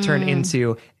going to turn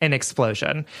into an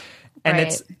explosion. And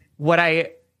it's what I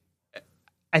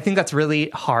think that's really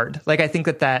hard. Like, I think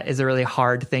that is a really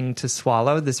hard thing to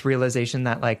swallow, this realization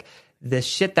that like the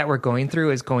shit that we're going through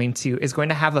is going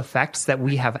to have effects that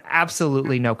we have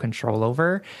absolutely no control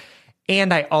over.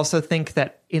 And I also think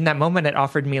that in that moment, it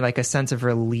offered me like a sense of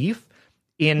relief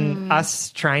in us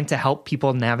trying to help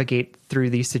people navigate through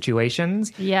these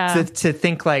situations. Yeah. To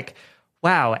think like,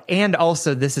 wow. And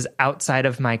also this is outside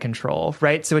of my control,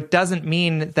 right? So it doesn't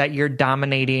mean that your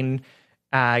dominating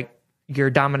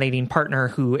partner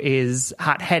who is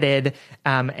hot-headed,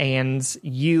 and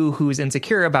you who's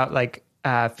insecure about like,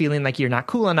 feeling like you're not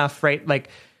cool enough, right? Like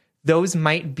those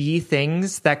might be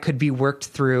things that could be worked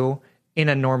through in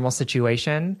a normal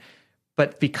situation,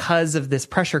 but because of this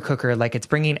pressure cooker, like it's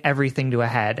bringing everything to a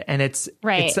head, and it's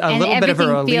a little bit of a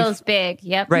relief. Feels big.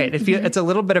 Yep. Right. It's a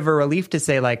little bit of a relief to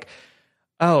say like,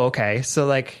 oh, okay. So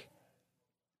like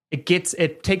it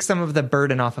takes some of the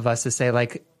burden off of us to say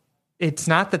like, it's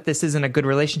not that this isn't a good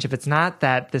relationship. It's not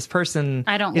that this person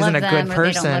isn't a good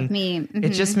person. They don't love me. It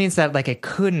just means that like it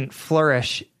couldn't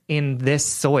flourish in this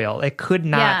soil. It could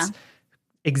not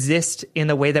exist in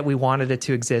the way that we wanted it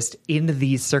to exist in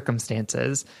these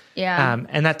circumstances. Yeah.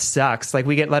 And that sucks. Like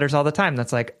we get letters all the time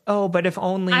that's like, oh, but if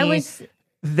only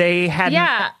they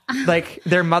hadn't, like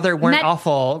their mother weren't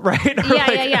awful, right?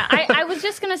 Yeah. I was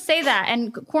just going to say that.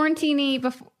 And Quarantini,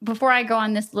 before I go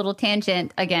on this little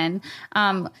tangent again,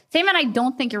 Sam and I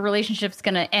don't think your relationship's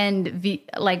going to end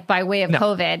by way of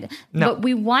COVID. No. But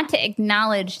we want to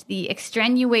acknowledge the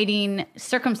extenuating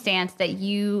circumstance that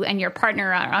you and your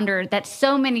partner are under, that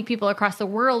so many people across the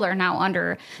world are now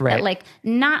under. Right. That like,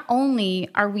 not only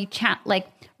are we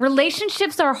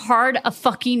relationships are hard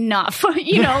enough,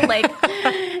 you know, like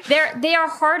they are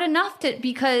hard enough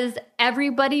because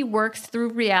everybody works through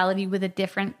reality with a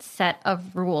different set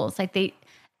of rules. Like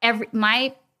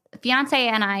my fiance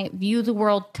and I view the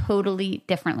world totally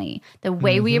differently. The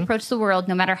way we approach the world,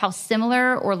 no matter how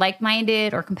similar or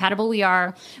like-minded or compatible we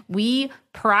are, we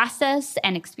process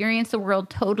and experience the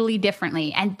world totally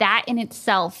differently. And that in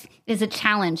itself is a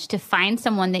challenge to find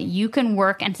someone that you can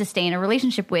work and sustain a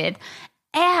relationship with.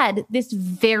 Add this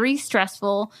very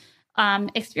stressful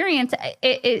experience.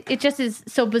 It just is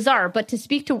so bizarre. But to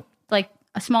speak to like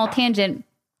a small tangent,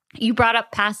 you brought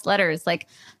up past letters, like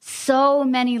so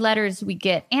many letters we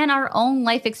get, and our own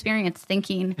life experience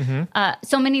thinking.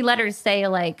 So many letters say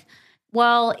like,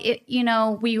 well,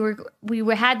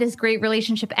 we had this great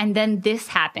relationship and then this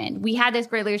happened. We had this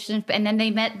great relationship and then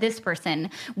they met this person.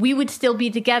 We would still be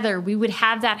together. We would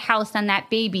have that house and that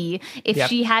baby if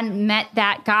she hadn't met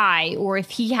that guy, or if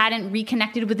he hadn't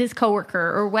reconnected with his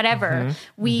coworker or whatever.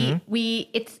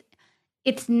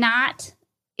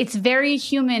 It's very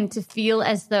human to feel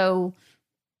as though,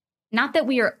 not that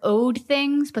we are owed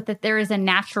things, but that there is a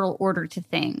natural order to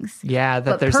things. Yeah,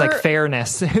 that there's like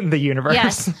fairness in the universe.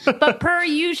 Yes, but per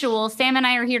usual, Sam and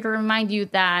I are here to remind you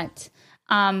that,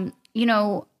 a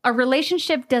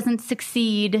relationship doesn't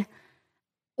succeed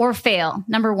or fail,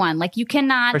 number one. Like you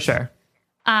cannot... For sure.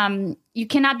 You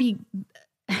cannot be...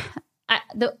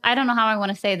 I don't know how I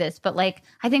want to say this, but like,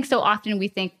 I think so often we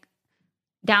think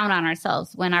down on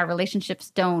ourselves when our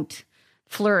relationships don't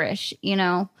flourish, you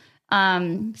know?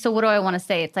 So what do I want to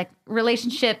say? It's like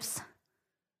relationships,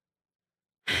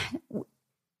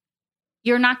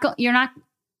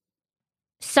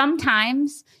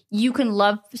 sometimes you can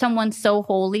love someone so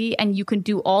wholly and you can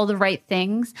do all the right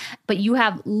things, but you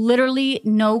have literally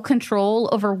no control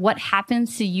over what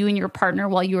happens to you and your partner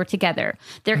while you are together.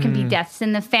 There can be deaths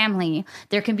in the family.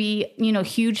 There can be,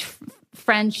 huge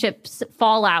friendships,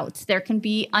 fallouts. There can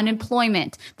be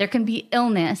unemployment. There can be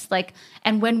illness.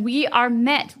 And when we are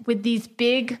met with these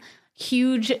big,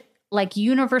 huge,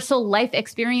 universal life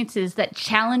experiences that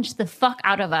challenge the fuck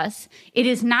out of us, it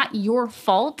is not your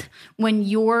fault when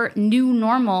your new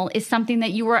normal is something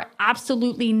that you are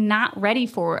absolutely not ready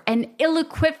for and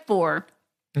ill-equipped for.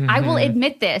 I will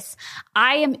admit this.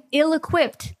 I am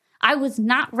ill-equipped. I was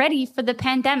not ready for the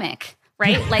pandemic,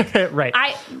 right?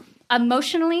 Right.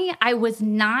 Emotionally, I was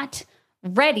not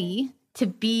ready to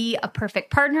be a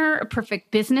perfect partner, a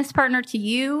perfect business partner to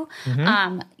you,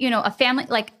 a family.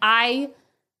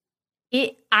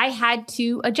 I had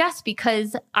to adjust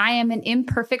because I am an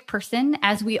imperfect person,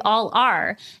 as we all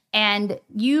are. And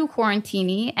you,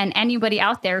 Quarantini, and anybody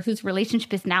out there whose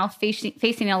relationship is now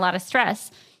facing a lot of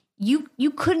stress,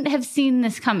 you couldn't have seen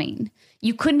this coming.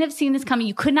 You couldn't have seen this coming.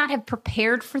 You could not have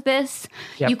prepared for this.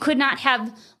 Yep. You could not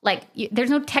have,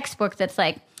 there's no textbook that's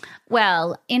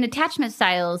well, in attachment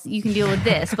styles, you can deal with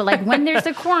this. But when there's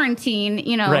a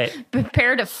quarantine, right.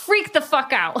 Prepare to freak the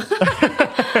fuck out.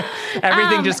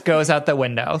 Everything just goes out the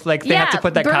window. They have to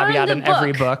put that caveat in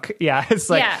every book. Yeah.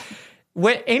 It's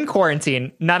in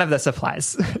quarantine, none of this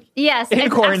applies. Yes. In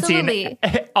quarantine,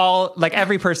 absolutely. all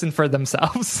every person for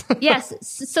themselves. Yes.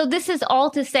 So this is all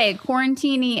to say,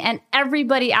 Quarantini and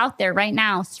everybody out there right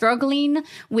now struggling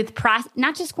with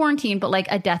not just quarantine, but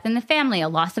a death in the family, a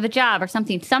loss of a job or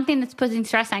something that's putting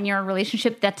stress on your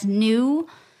relationship that's new,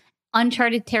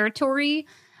 uncharted territory.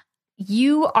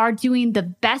 You are doing the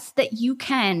best that you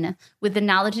can with the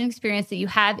knowledge and experience that you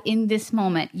have in this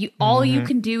moment. All you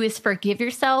can do is forgive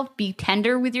yourself, be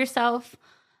tender with yourself,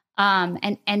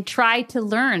 and try to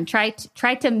learn, try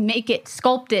to make it,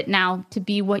 sculpt it now to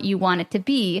be what you want it to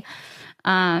be.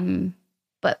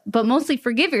 But mostly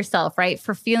forgive yourself, right,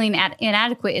 for feeling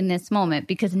inadequate in this moment,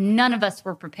 because none of us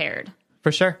were prepared.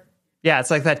 For sure. Yeah, it's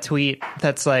that tweet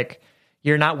that's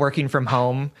you're not working from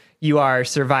home. You are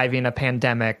surviving a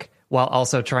pandemic while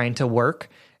also trying to work.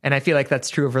 And I feel that's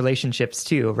true of relationships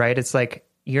too, right? It's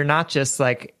you're not just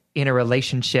in a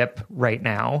relationship right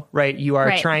now, right? You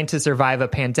are trying to survive a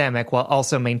pandemic while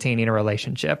also maintaining a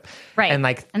relationship. Right. And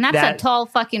that's a tall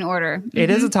fucking order. It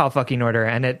is a tall fucking order.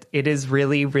 And it is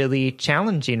really, really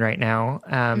challenging right now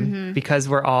because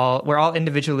we're all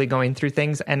individually going through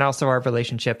things, and also our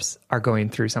relationships are going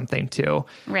through something too.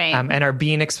 Right. And are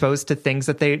being exposed to things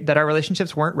that our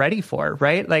relationships weren't ready for,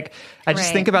 right? I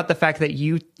just think about the fact that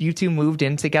you two moved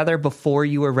in together before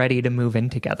you were ready to move in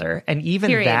together. And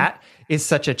even that is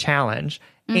such a challenge.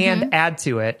 And add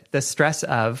to it the stress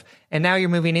of, and now you're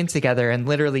moving in together and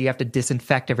literally you have to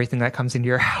disinfect everything that comes into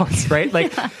your house, right?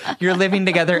 You're living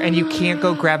together and you can't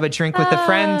go grab a drink with a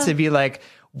friend to be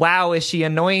wow, is she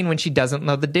annoying when she doesn't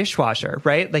load the dishwasher,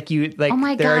 right? Oh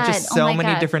my there God. are just so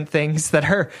many different things that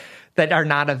are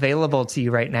not available to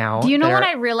you right now. Do you know what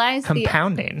I realized?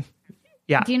 Compounding.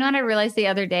 Yeah. Do you know what I realized the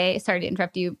other day? Sorry to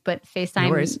interrupt you, but FaceTime. No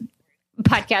worries.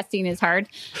 Podcasting is hard.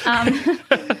 We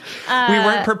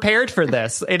weren't prepared for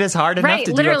this. It is hard enough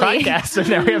to do a podcast, so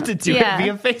now we have to do it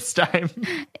via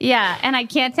FaceTime. Yeah, and I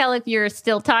can't tell if you're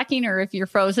still talking or if you're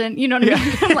frozen. You know what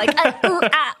I mean?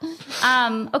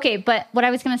 I'm okay, but what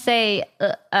I was going to say,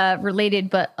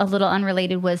 related but a little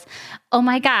unrelated, was, oh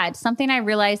my God, something I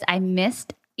realized I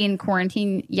missed in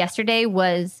quarantine yesterday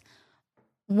was,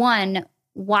 one,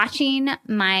 watching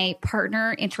my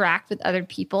partner interact with other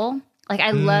people.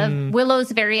 I love,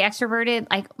 Willow's very extroverted,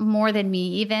 more than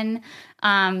me even.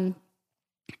 And,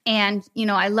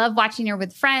 I love watching her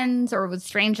with friends or with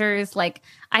strangers.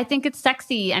 I think it's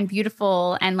sexy and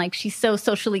beautiful. And she's so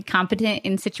socially competent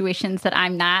in situations that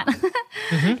I'm not.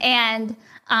 And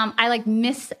I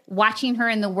miss watching her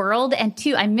in the world. And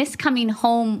two, I miss coming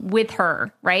home with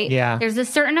her, right? Yeah. There's a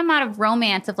certain amount of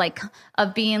romance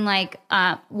of being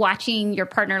watching your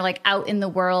partner out in the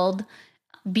world,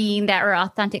 being her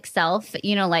authentic self,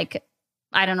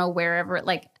 I don't know, wherever,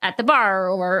 at the bar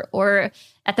or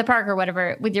at the park or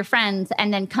whatever with your friends,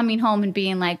 and then coming home and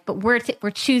being but we're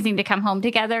choosing to come home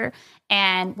together,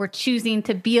 and we're choosing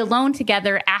to be alone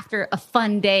together after a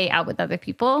fun day out with other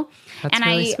people. That's and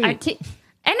really sweet.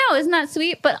 I know, isn't that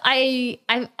sweet? But I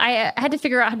had to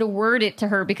figure out how to word it to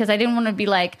her, because I didn't want to be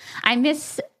I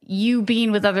miss you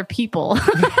being with other people. Or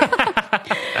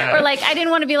I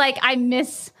didn't want to be I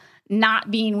miss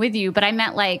not being with you, but I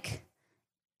meant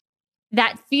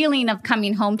that feeling of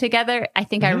coming home together. I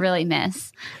think I really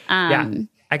miss. Yeah,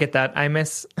 I get that. I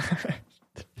miss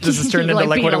this has turned into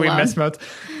like what do we miss most?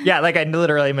 Yeah, like I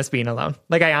literally miss being alone.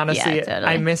 Like I honestly, totally.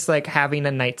 I miss like having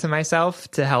a night to myself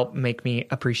to help make me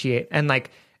appreciate and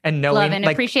knowing love and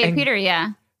like, appreciate Peter.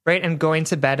 Yeah. Right. And going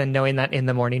to bed and knowing that in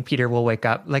the morning, Peter will wake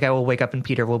up. Like I will wake up and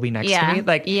Peter will be next to me.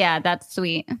 Like, yeah, that's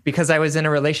sweet. Because I was in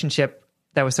a relationship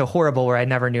that was so horrible where I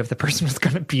never knew if the person was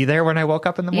going to be there when I woke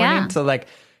up in the morning. Yeah. So like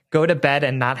go to bed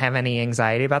and not have any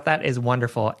anxiety about that is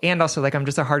wonderful. And also like I'm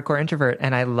just a hardcore introvert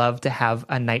and I love to have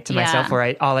a night to myself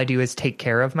where all I do is take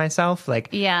care of myself.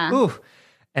 Like, ooh.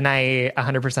 And I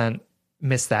 100%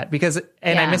 miss that because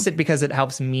I miss it because it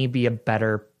helps me be a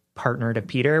better partner to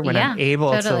Peter when I'm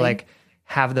able to like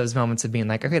have those moments of being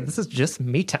like, okay, this is just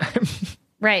me time.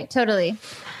 Right. Totally.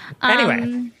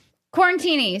 Anyway.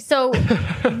 Quarantini. So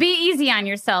be easy on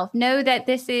yourself. Know that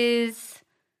this is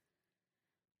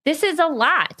a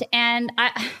lot. And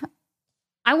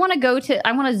I want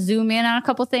to zoom in on a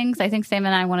couple things. I think Sam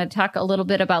and I want to talk a little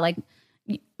bit about like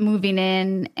moving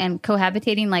in and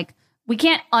cohabitating. Like we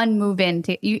can't unmove in.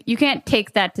 You can't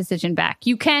take that decision back.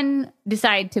 You can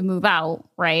decide to move out.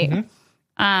 Right. Mm-hmm.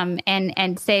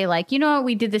 And say like, you know what,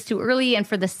 we did this too early and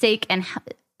for the sake and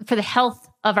for the health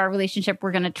of our relationship,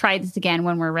 we're going to try this again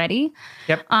when we're ready.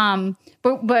 Yep.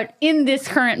 But in this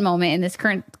current moment, in this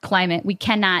current climate, we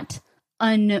cannot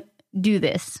undo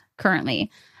this currently.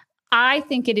 I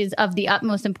think it is of the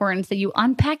utmost importance that you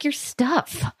unpack your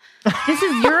stuff. This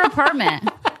is your apartment.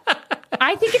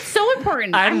 I think it's so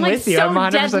important. I'm like with you. So I'm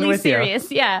 100% deadly with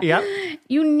serious. You. Yeah. Yep.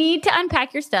 You need to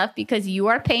unpack your stuff because you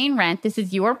are paying rent. This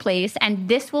is your place. And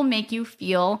this will make you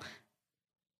feel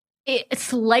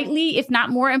slightly, if not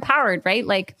more empowered, right?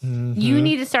 Like you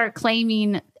need to start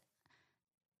claiming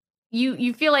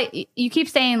you feel like you keep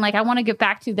saying like, I want to get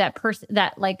back to that person,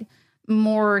 that like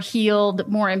more healed,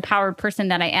 more empowered person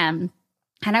that I am.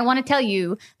 And I want to tell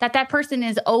you that that person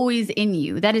is always in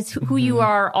you. That is who you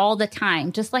are all the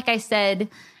time. Just like I said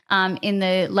in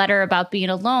the letter about being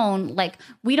alone, like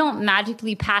we don't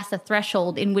magically pass a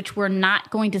threshold in which we're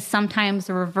not going to sometimes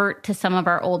revert to some of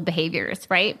our old behaviors,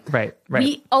 right? Right.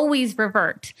 We always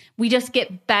revert. We just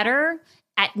get better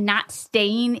at not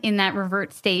staying in that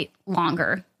revert state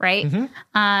longer, right?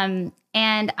 Mm-hmm.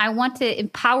 And I want to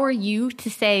empower you to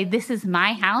say, this is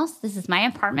my house, this is my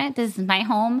apartment, this is my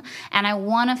home, and I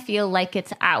want to feel like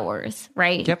it's ours,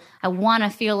 right? Yep. I want to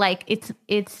feel like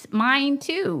it's mine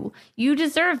too. You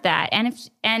deserve that.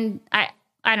 And I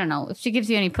don't know, if she gives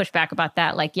you any pushback about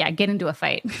that, like, yeah, get into a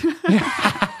fight.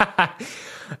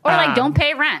 Or like, don't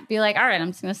pay rent. Be like, all right, I'm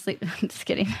just going to sleep. I'm just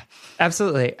kidding.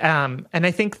 Absolutely. And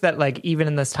I think that like, even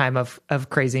in this time of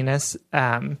craziness,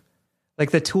 like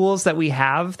the tools that we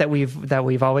have that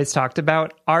we've always talked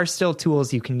about are still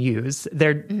tools you can use.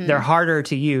 They're harder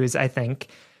to use, I think.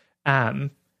 But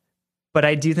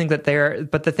I do think that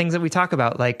but the things that we talk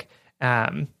about, like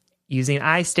using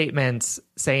I statements,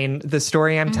 saying the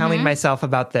story I'm telling myself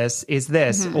about this is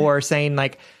this, or saying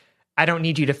like, I don't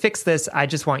need you to fix this. I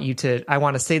just want I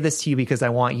want to say this to you because I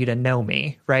want you to know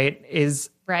me, right?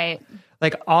 Right.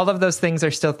 Like all of those things are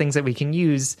still things that we can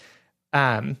use.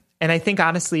 And I think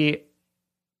honestly,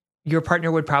 your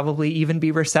partner would probably even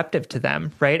be receptive to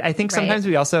them, right? I think sometimes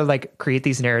we also like create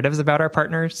these narratives about our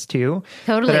partners too.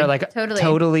 Totally. That are like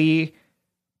totally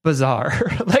bizarre.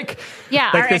 like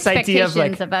our this idea of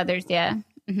like of others,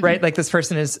 right? Like this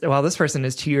person is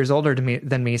 2 years older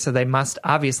than me, so they must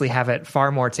obviously have it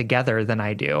far more together than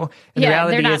I do. And the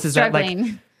reality is that like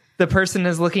the person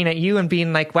is looking at you and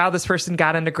being like, wow, this person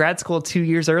got into grad school 2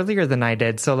 years earlier than I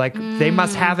did. So like they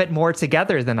must have it more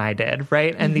together than I did.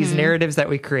 Right. And these narratives that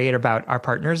we create about our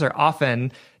partners are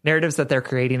often narratives that they're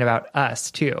creating about us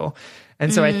too.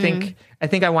 And so I think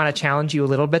I want to challenge you a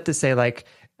little bit to say like,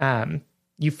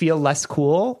 you feel less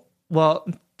cool. Well,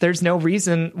 there's no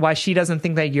reason why she doesn't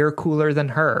think that you're cooler than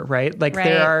her. Right. Like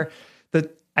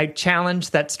I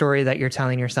challenge that story that you're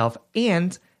telling yourself,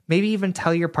 and maybe even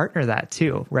tell your partner that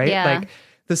too, right? Yeah. Like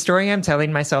the story I'm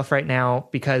telling myself right now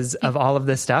because of all of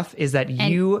this stuff is that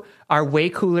you are way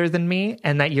cooler than me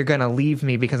and that you're going to leave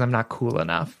me because I'm not cool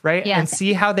enough, right? Yes. And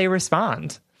see how they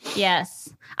respond. Yes.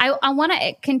 I want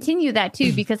to continue that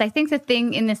too, because I think the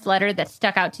thing in this letter that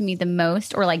stuck out to me the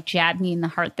most, or like jabbed me in the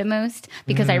heart the most,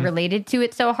 because I related to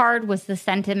it so hard, was the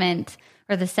sentiment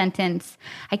or the sentence,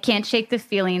 I can't shake the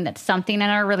feeling that something in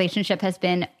our relationship has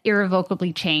been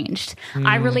irrevocably changed.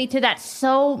 I relate to that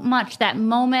so much, that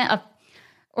moment of,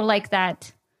 or like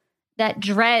that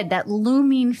dread, that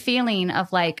looming feeling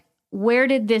of like, where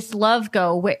did this love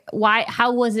go? Why,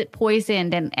 how was it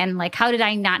poisoned? And like, how did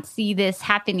I not see this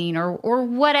happening, or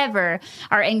whatever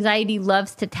our anxiety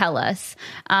loves to tell us.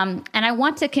 And I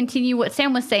want to continue what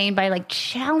Sam was saying by like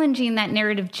challenging that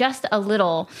narrative just a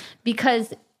little,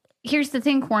 because here's the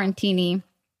thing, Quarantini.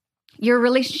 Your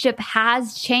relationship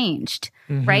has changed,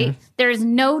 right? There's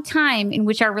no time in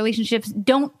which our relationships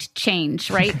don't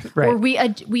change, right? Right. Or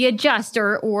we adjust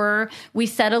or we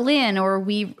settle in or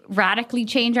we radically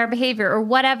change our behavior or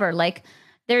whatever. Like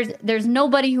there's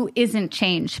nobody who isn't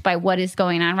changed by what is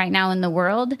going on right now in the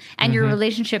world. And your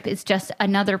relationship is just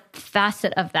another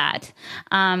facet of that.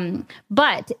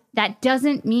 But that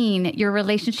doesn't mean your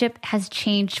relationship has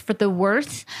changed for the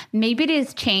worse. Maybe it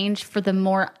is changed for the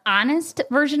more honest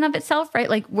version of itself, right?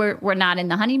 Like we're not in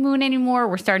the honeymoon anymore.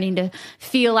 We're starting to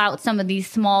feel out some of these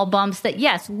small bumps that,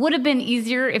 yes, would have been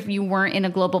easier if you weren't in a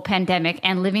global pandemic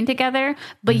and living together,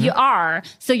 but you are.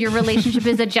 So your relationship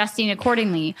is adjusting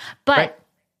accordingly. But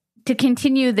to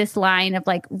continue this line of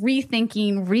like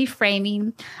rethinking,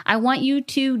 reframing, I want you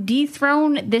to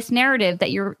dethrone this narrative that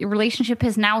your relationship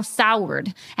has now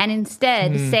soured and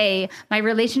instead say, my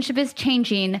relationship is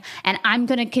changing and I'm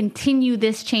going to continue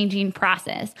this changing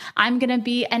process. I'm going to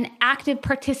be an active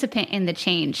participant in the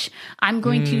change. I'm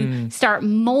going to start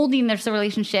molding this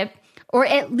relationship, or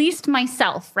at least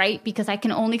myself, right? Because I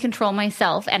can only control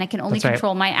myself and I can only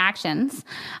control my actions.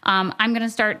 I'm going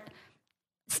to start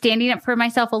standing up for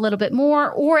myself a little bit more,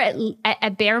 or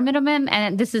at bare minimum,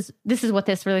 and this is what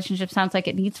this relationship sounds like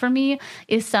it needs for me,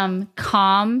 is some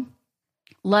calm,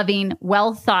 loving,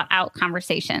 well thought out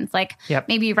conversations. Like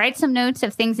maybe write some notes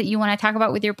of things that you want to talk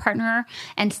about with your partner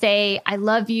and say, I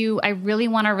love you. I really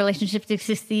want our relationship to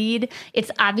succeed.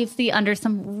 It's obviously under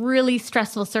some really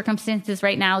stressful circumstances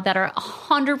right now that are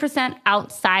 100%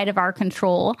 outside of our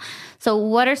control. So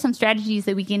what are some strategies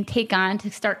that we can take on to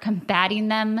start combating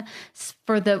them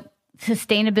for the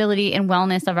sustainability and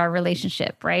wellness of our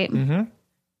relationship, right?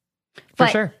 For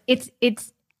sure.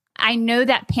 It's I know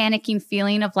that panicking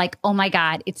feeling of like, oh my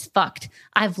God, it's fucked.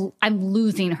 I'm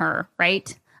losing her,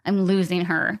 right? I'm losing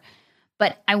her.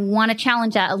 But I want to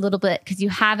challenge that a little bit because you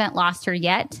haven't lost her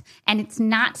yet. And it's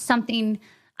not something,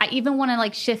 I even want to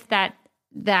like shift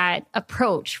that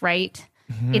approach, right?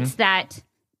 It's that,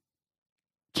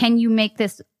 can you make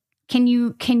this, can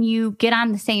you get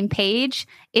on the same page?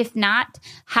 If not,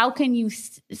 how can you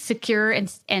secure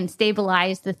and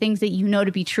stabilize the things that you know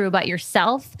to be true about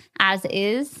yourself as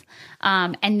is,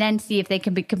 and then see if they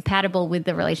can be compatible with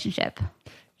the relationship?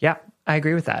 Yeah, I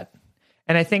agree with that.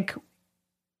 And I think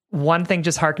one thing,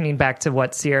 just hearkening back to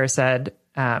what Sierra said,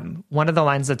 one of the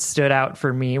lines that stood out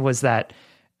for me was that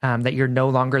that you're no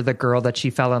longer the girl that she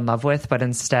fell in love with, but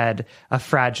instead a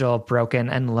fragile, broken,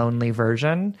 and lonely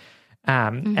version.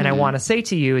 And I want to say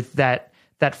to you that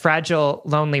fragile,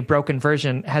 lonely, broken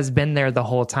version has been there the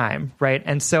whole time, right?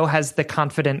 And so has the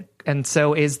confident, and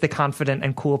so is the confident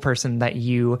and cool person that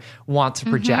you want to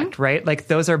project, right? Like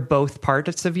those are both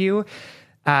parts of you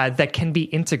that can be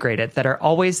integrated, that are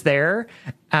always there,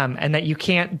 and that you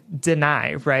can't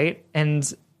deny, right?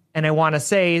 And I want to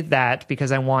say that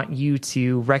because I want you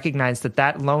to recognize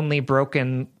that lonely,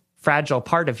 broken, fragile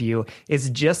part of you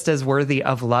is just as worthy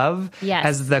of love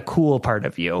as the cool part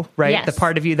of you, right? The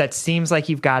part of you that seems like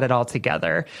you've got it all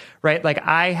together, right? Like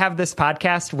I have this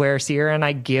podcast where Sierra and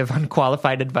I give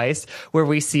unqualified advice where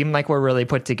we seem like we're really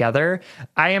put together.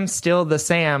 I am still the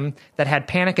Sam that had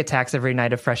panic attacks every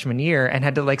night of freshman year and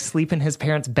had to like sleep in his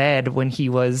parents' bed when he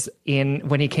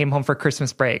came home for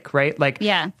Christmas break, right? Like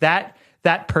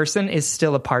that person is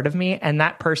still a part of me. And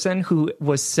that person who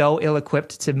was so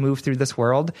ill-equipped to move through this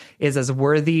world is as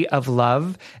worthy of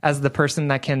love as the person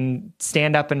that can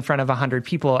stand up in front of 100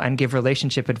 people and give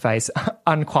relationship advice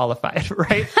unqualified,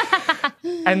 right?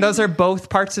 And those are both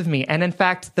parts of me. And in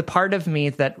fact, the part of me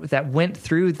that went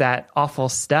through that awful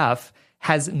stuff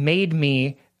has made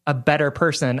me a better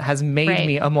person, has made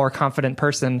me a more confident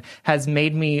person, has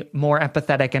made me more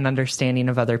empathetic and understanding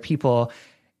of other people.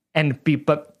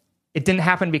 But it didn't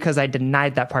happen because I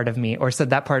denied that part of me or said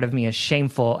that part of me is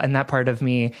shameful and that part of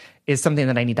me is something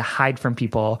that I need to hide from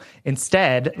people.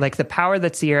 Instead, like the power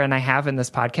that Sierra and I have in this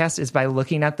podcast is by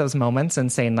looking at those moments and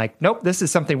saying like, nope, this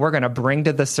is something we're going to bring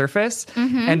to the surface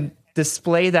and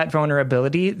display that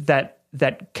vulnerability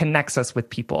that connects us with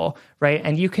people, right?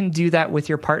 And you can do that with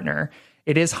your partner.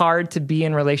 It is hard to be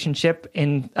in relationship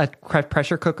in a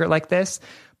pressure cooker like this,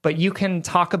 but you can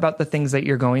talk about the things that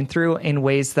you're going through in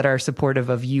ways that are supportive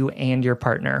of you and your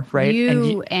partner, right?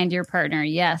 You and your partner,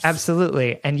 yes.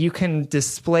 Absolutely. And you can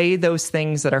display those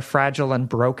things that are fragile and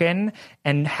broken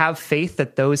and have faith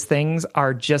that those things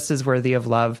are just as worthy of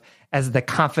love as the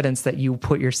confidence that you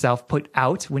put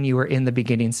out when you were in the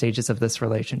beginning stages of this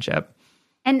relationship.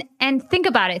 And think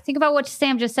about it. Think about what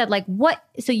Sam just said. Like what?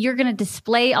 So you're going to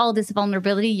display all this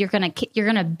vulnerability. You're going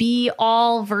to be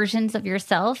all versions of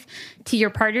yourself to your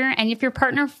partner. And if your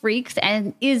partner freaks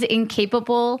and is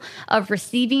incapable of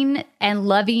receiving and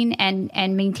loving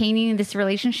and maintaining this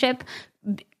relationship,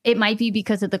 it might be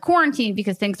because of the quarantine,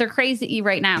 because things are crazy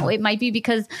right now. It might be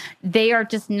because they are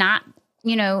just not,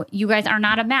 you guys are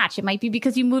not a match. It might be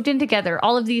because you moved in together.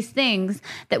 All of these things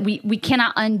that we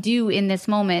cannot undo in this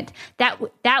moment.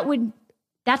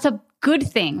 That's a good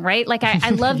thing, right? Like I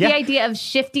love the idea of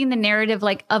shifting the narrative,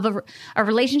 like of a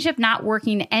relationship not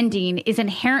working, ending is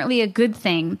inherently a good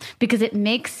thing because it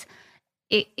makes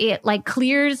it like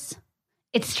clears.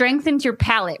 It strengthens your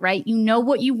palette, right? You know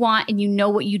what you want and you know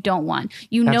what you don't want.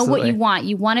 You know what you want.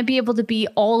 You want to be able to be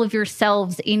all of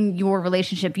yourselves in your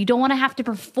relationship. You don't want to have to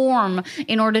perform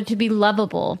in order to be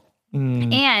lovable.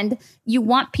 And you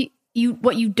want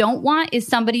what you don't want is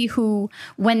somebody who,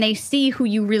 when they see who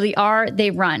you really are,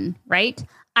 they run, right?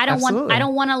 I don't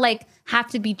want to like have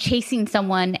to be chasing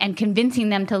someone and convincing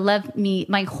them to love me,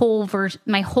 my whole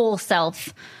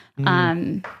self.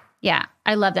 Yeah,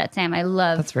 I love that, Sam. I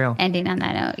love That's real. Ending on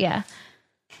that note. Yeah.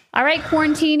 All right,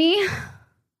 Quarantini.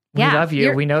 We love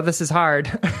you. We know this is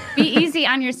hard. Be easy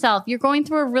on yourself. You're going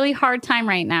through a really hard time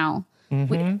right now.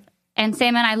 And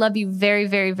Sam and I love you very,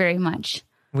 very, very much.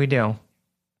 We do.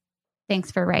 Thanks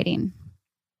for writing.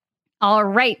 All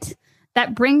right.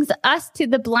 That brings us to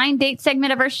the blind date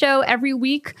segment of our show. Every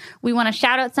week, we want to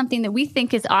shout out something that we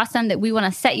think is awesome that we want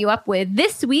to set you up with.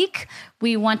 This week,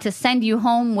 we want to send you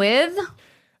home with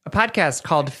a podcast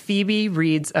called Phoebe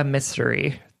Reads a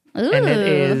Mystery. Ooh. And it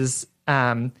is,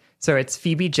 so it's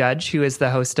Phoebe Judge, who is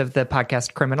the host of the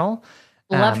podcast Criminal.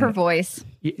 Love her voice.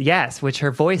 Yes, which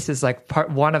her voice is like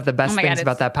one of the best things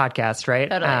about that podcast, right?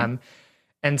 Totally.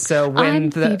 And so when I'm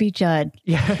Phoebe Judge.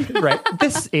 Yeah, right.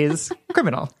 This is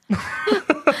Criminal.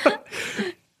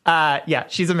 Yeah,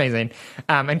 she's amazing.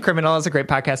 And Criminal is a great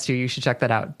podcast too. You should check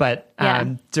that out. But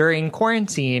during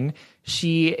quarantine,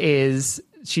 she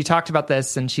talked about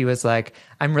this and she was like,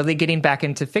 I'm really getting back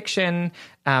into fiction.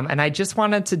 And I just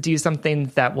wanted to do something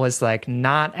that was like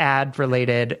not ad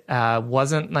related,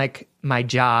 wasn't like my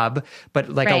job, but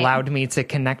like allowed me to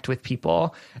connect with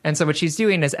people. And so what she's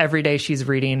doing is every day she's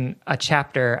reading a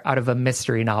chapter out of a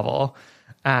mystery novel.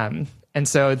 And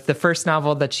so the first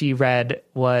novel that she read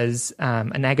was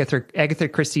an Agatha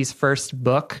Christie's first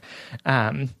book.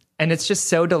 And it's just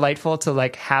so delightful to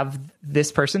like have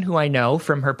this person who I know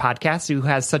from her podcast, who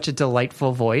has such a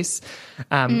delightful voice,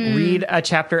 read a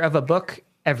chapter of a book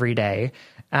every day.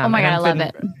 Oh my God, I love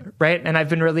it. Right. And I've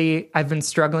been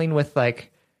struggling with like,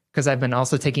 because I've been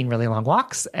also taking really long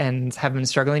walks and have been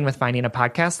struggling with finding a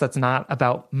podcast that's not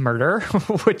about murder,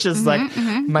 which is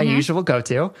my usual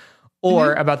go-to.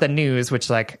 Or about the news, which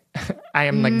like I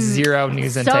am like zero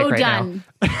news intake right done.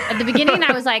 Now. At the beginning,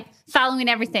 I was like following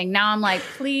everything. Now I'm like,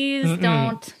 please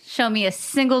don't show me a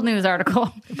single news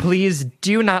article. Please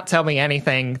do not tell me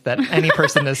anything that any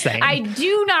person is saying. I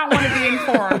do not want to be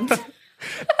informed.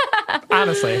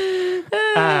 Honestly,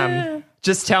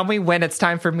 just tell me when it's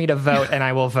time for me to vote, and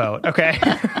I will vote. Okay.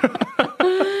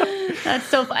 That's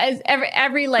so fun.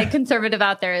 Every like conservative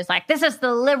out there is like, this is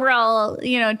the liberal,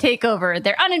 takeover.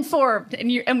 They're uninformed.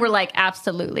 And we're like,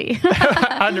 absolutely.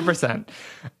 100%.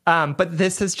 But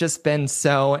this has just been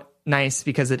so nice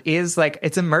because it is like,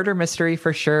 it's a murder mystery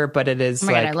for sure, but it is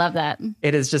God, I love that.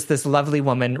 It is just this lovely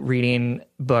woman reading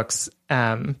books.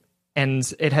 And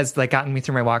it has like gotten me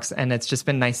through my walks, and it's just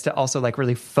been nice to also like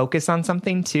really focus on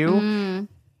something too.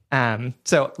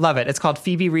 So love it. It's called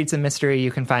Phoebe Reads a Mystery. You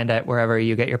can find it wherever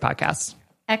you get your podcasts.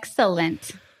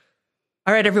 Excellent.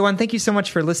 All right, everyone. Thank you so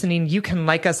much for listening. You can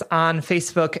like us on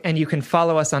Facebook, and you can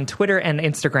follow us on Twitter and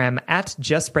Instagram at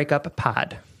Just Breakup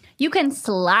Pod. You can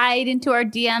slide into our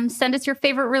DMs, send us your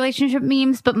favorite relationship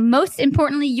memes, but most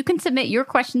importantly, you can submit your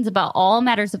questions about all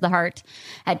matters of the heart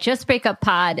at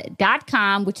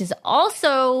justbreakuppod.com, which is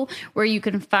also where you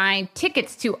can find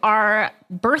tickets to our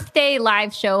birthday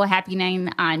live show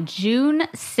happening on June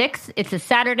 6th. It's a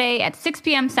Saturday at 6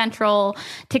 p.m. Central.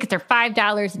 Tickets are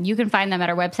 $5, and you can find them at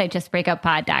our website,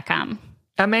 justbreakuppod.com.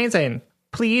 Amazing.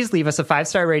 Please leave us a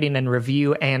 5-star rating and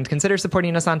review, and consider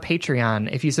supporting us on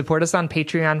Patreon. If you support us on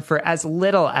Patreon for as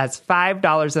little as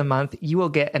 $5 a month, you will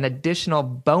get an additional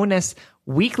bonus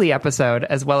weekly episode,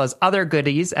 as well as other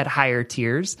goodies at higher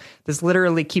tiers. This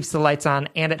literally keeps the lights on,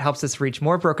 and it helps us reach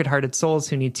more brokenhearted souls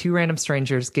who need two random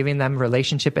strangers giving them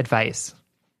relationship advice.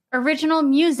 Original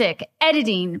music,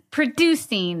 editing,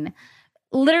 producing,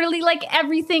 literally like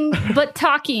everything but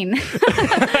talking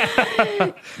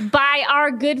by our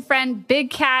good friend Big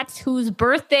Cat, whose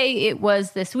birthday it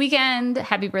was this weekend.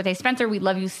 Happy birthday, Spencer. We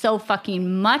love you so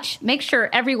fucking much. Make sure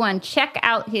everyone check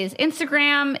out his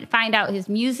Instagram, find out his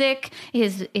music.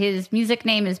 His music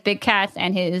name is Big Cats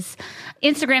and his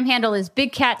Instagram handle is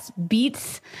Big Cats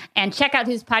Beats, and check out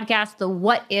his podcast, the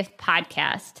What If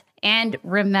Podcast. And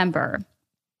remember,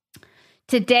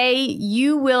 today,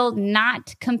 you will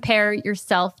not compare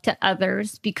yourself to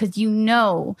others because you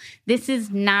know this is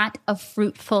not a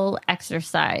fruitful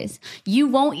exercise. You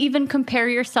won't even compare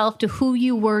yourself to who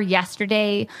you were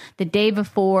yesterday, the day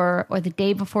before, or the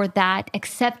day before that,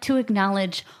 except to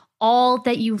acknowledge all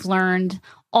that you've learned,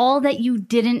 all that you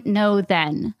didn't know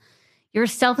then. Your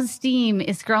self-esteem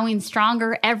is growing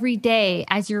stronger every day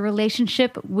as your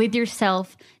relationship with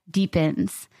yourself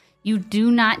deepens. You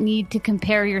do not need to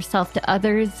compare yourself to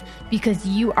others because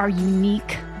you are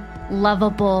unique,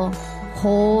 lovable,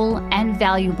 whole, and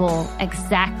valuable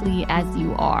exactly as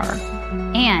you are.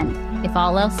 And if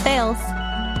all else fails,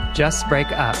 just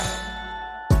break up.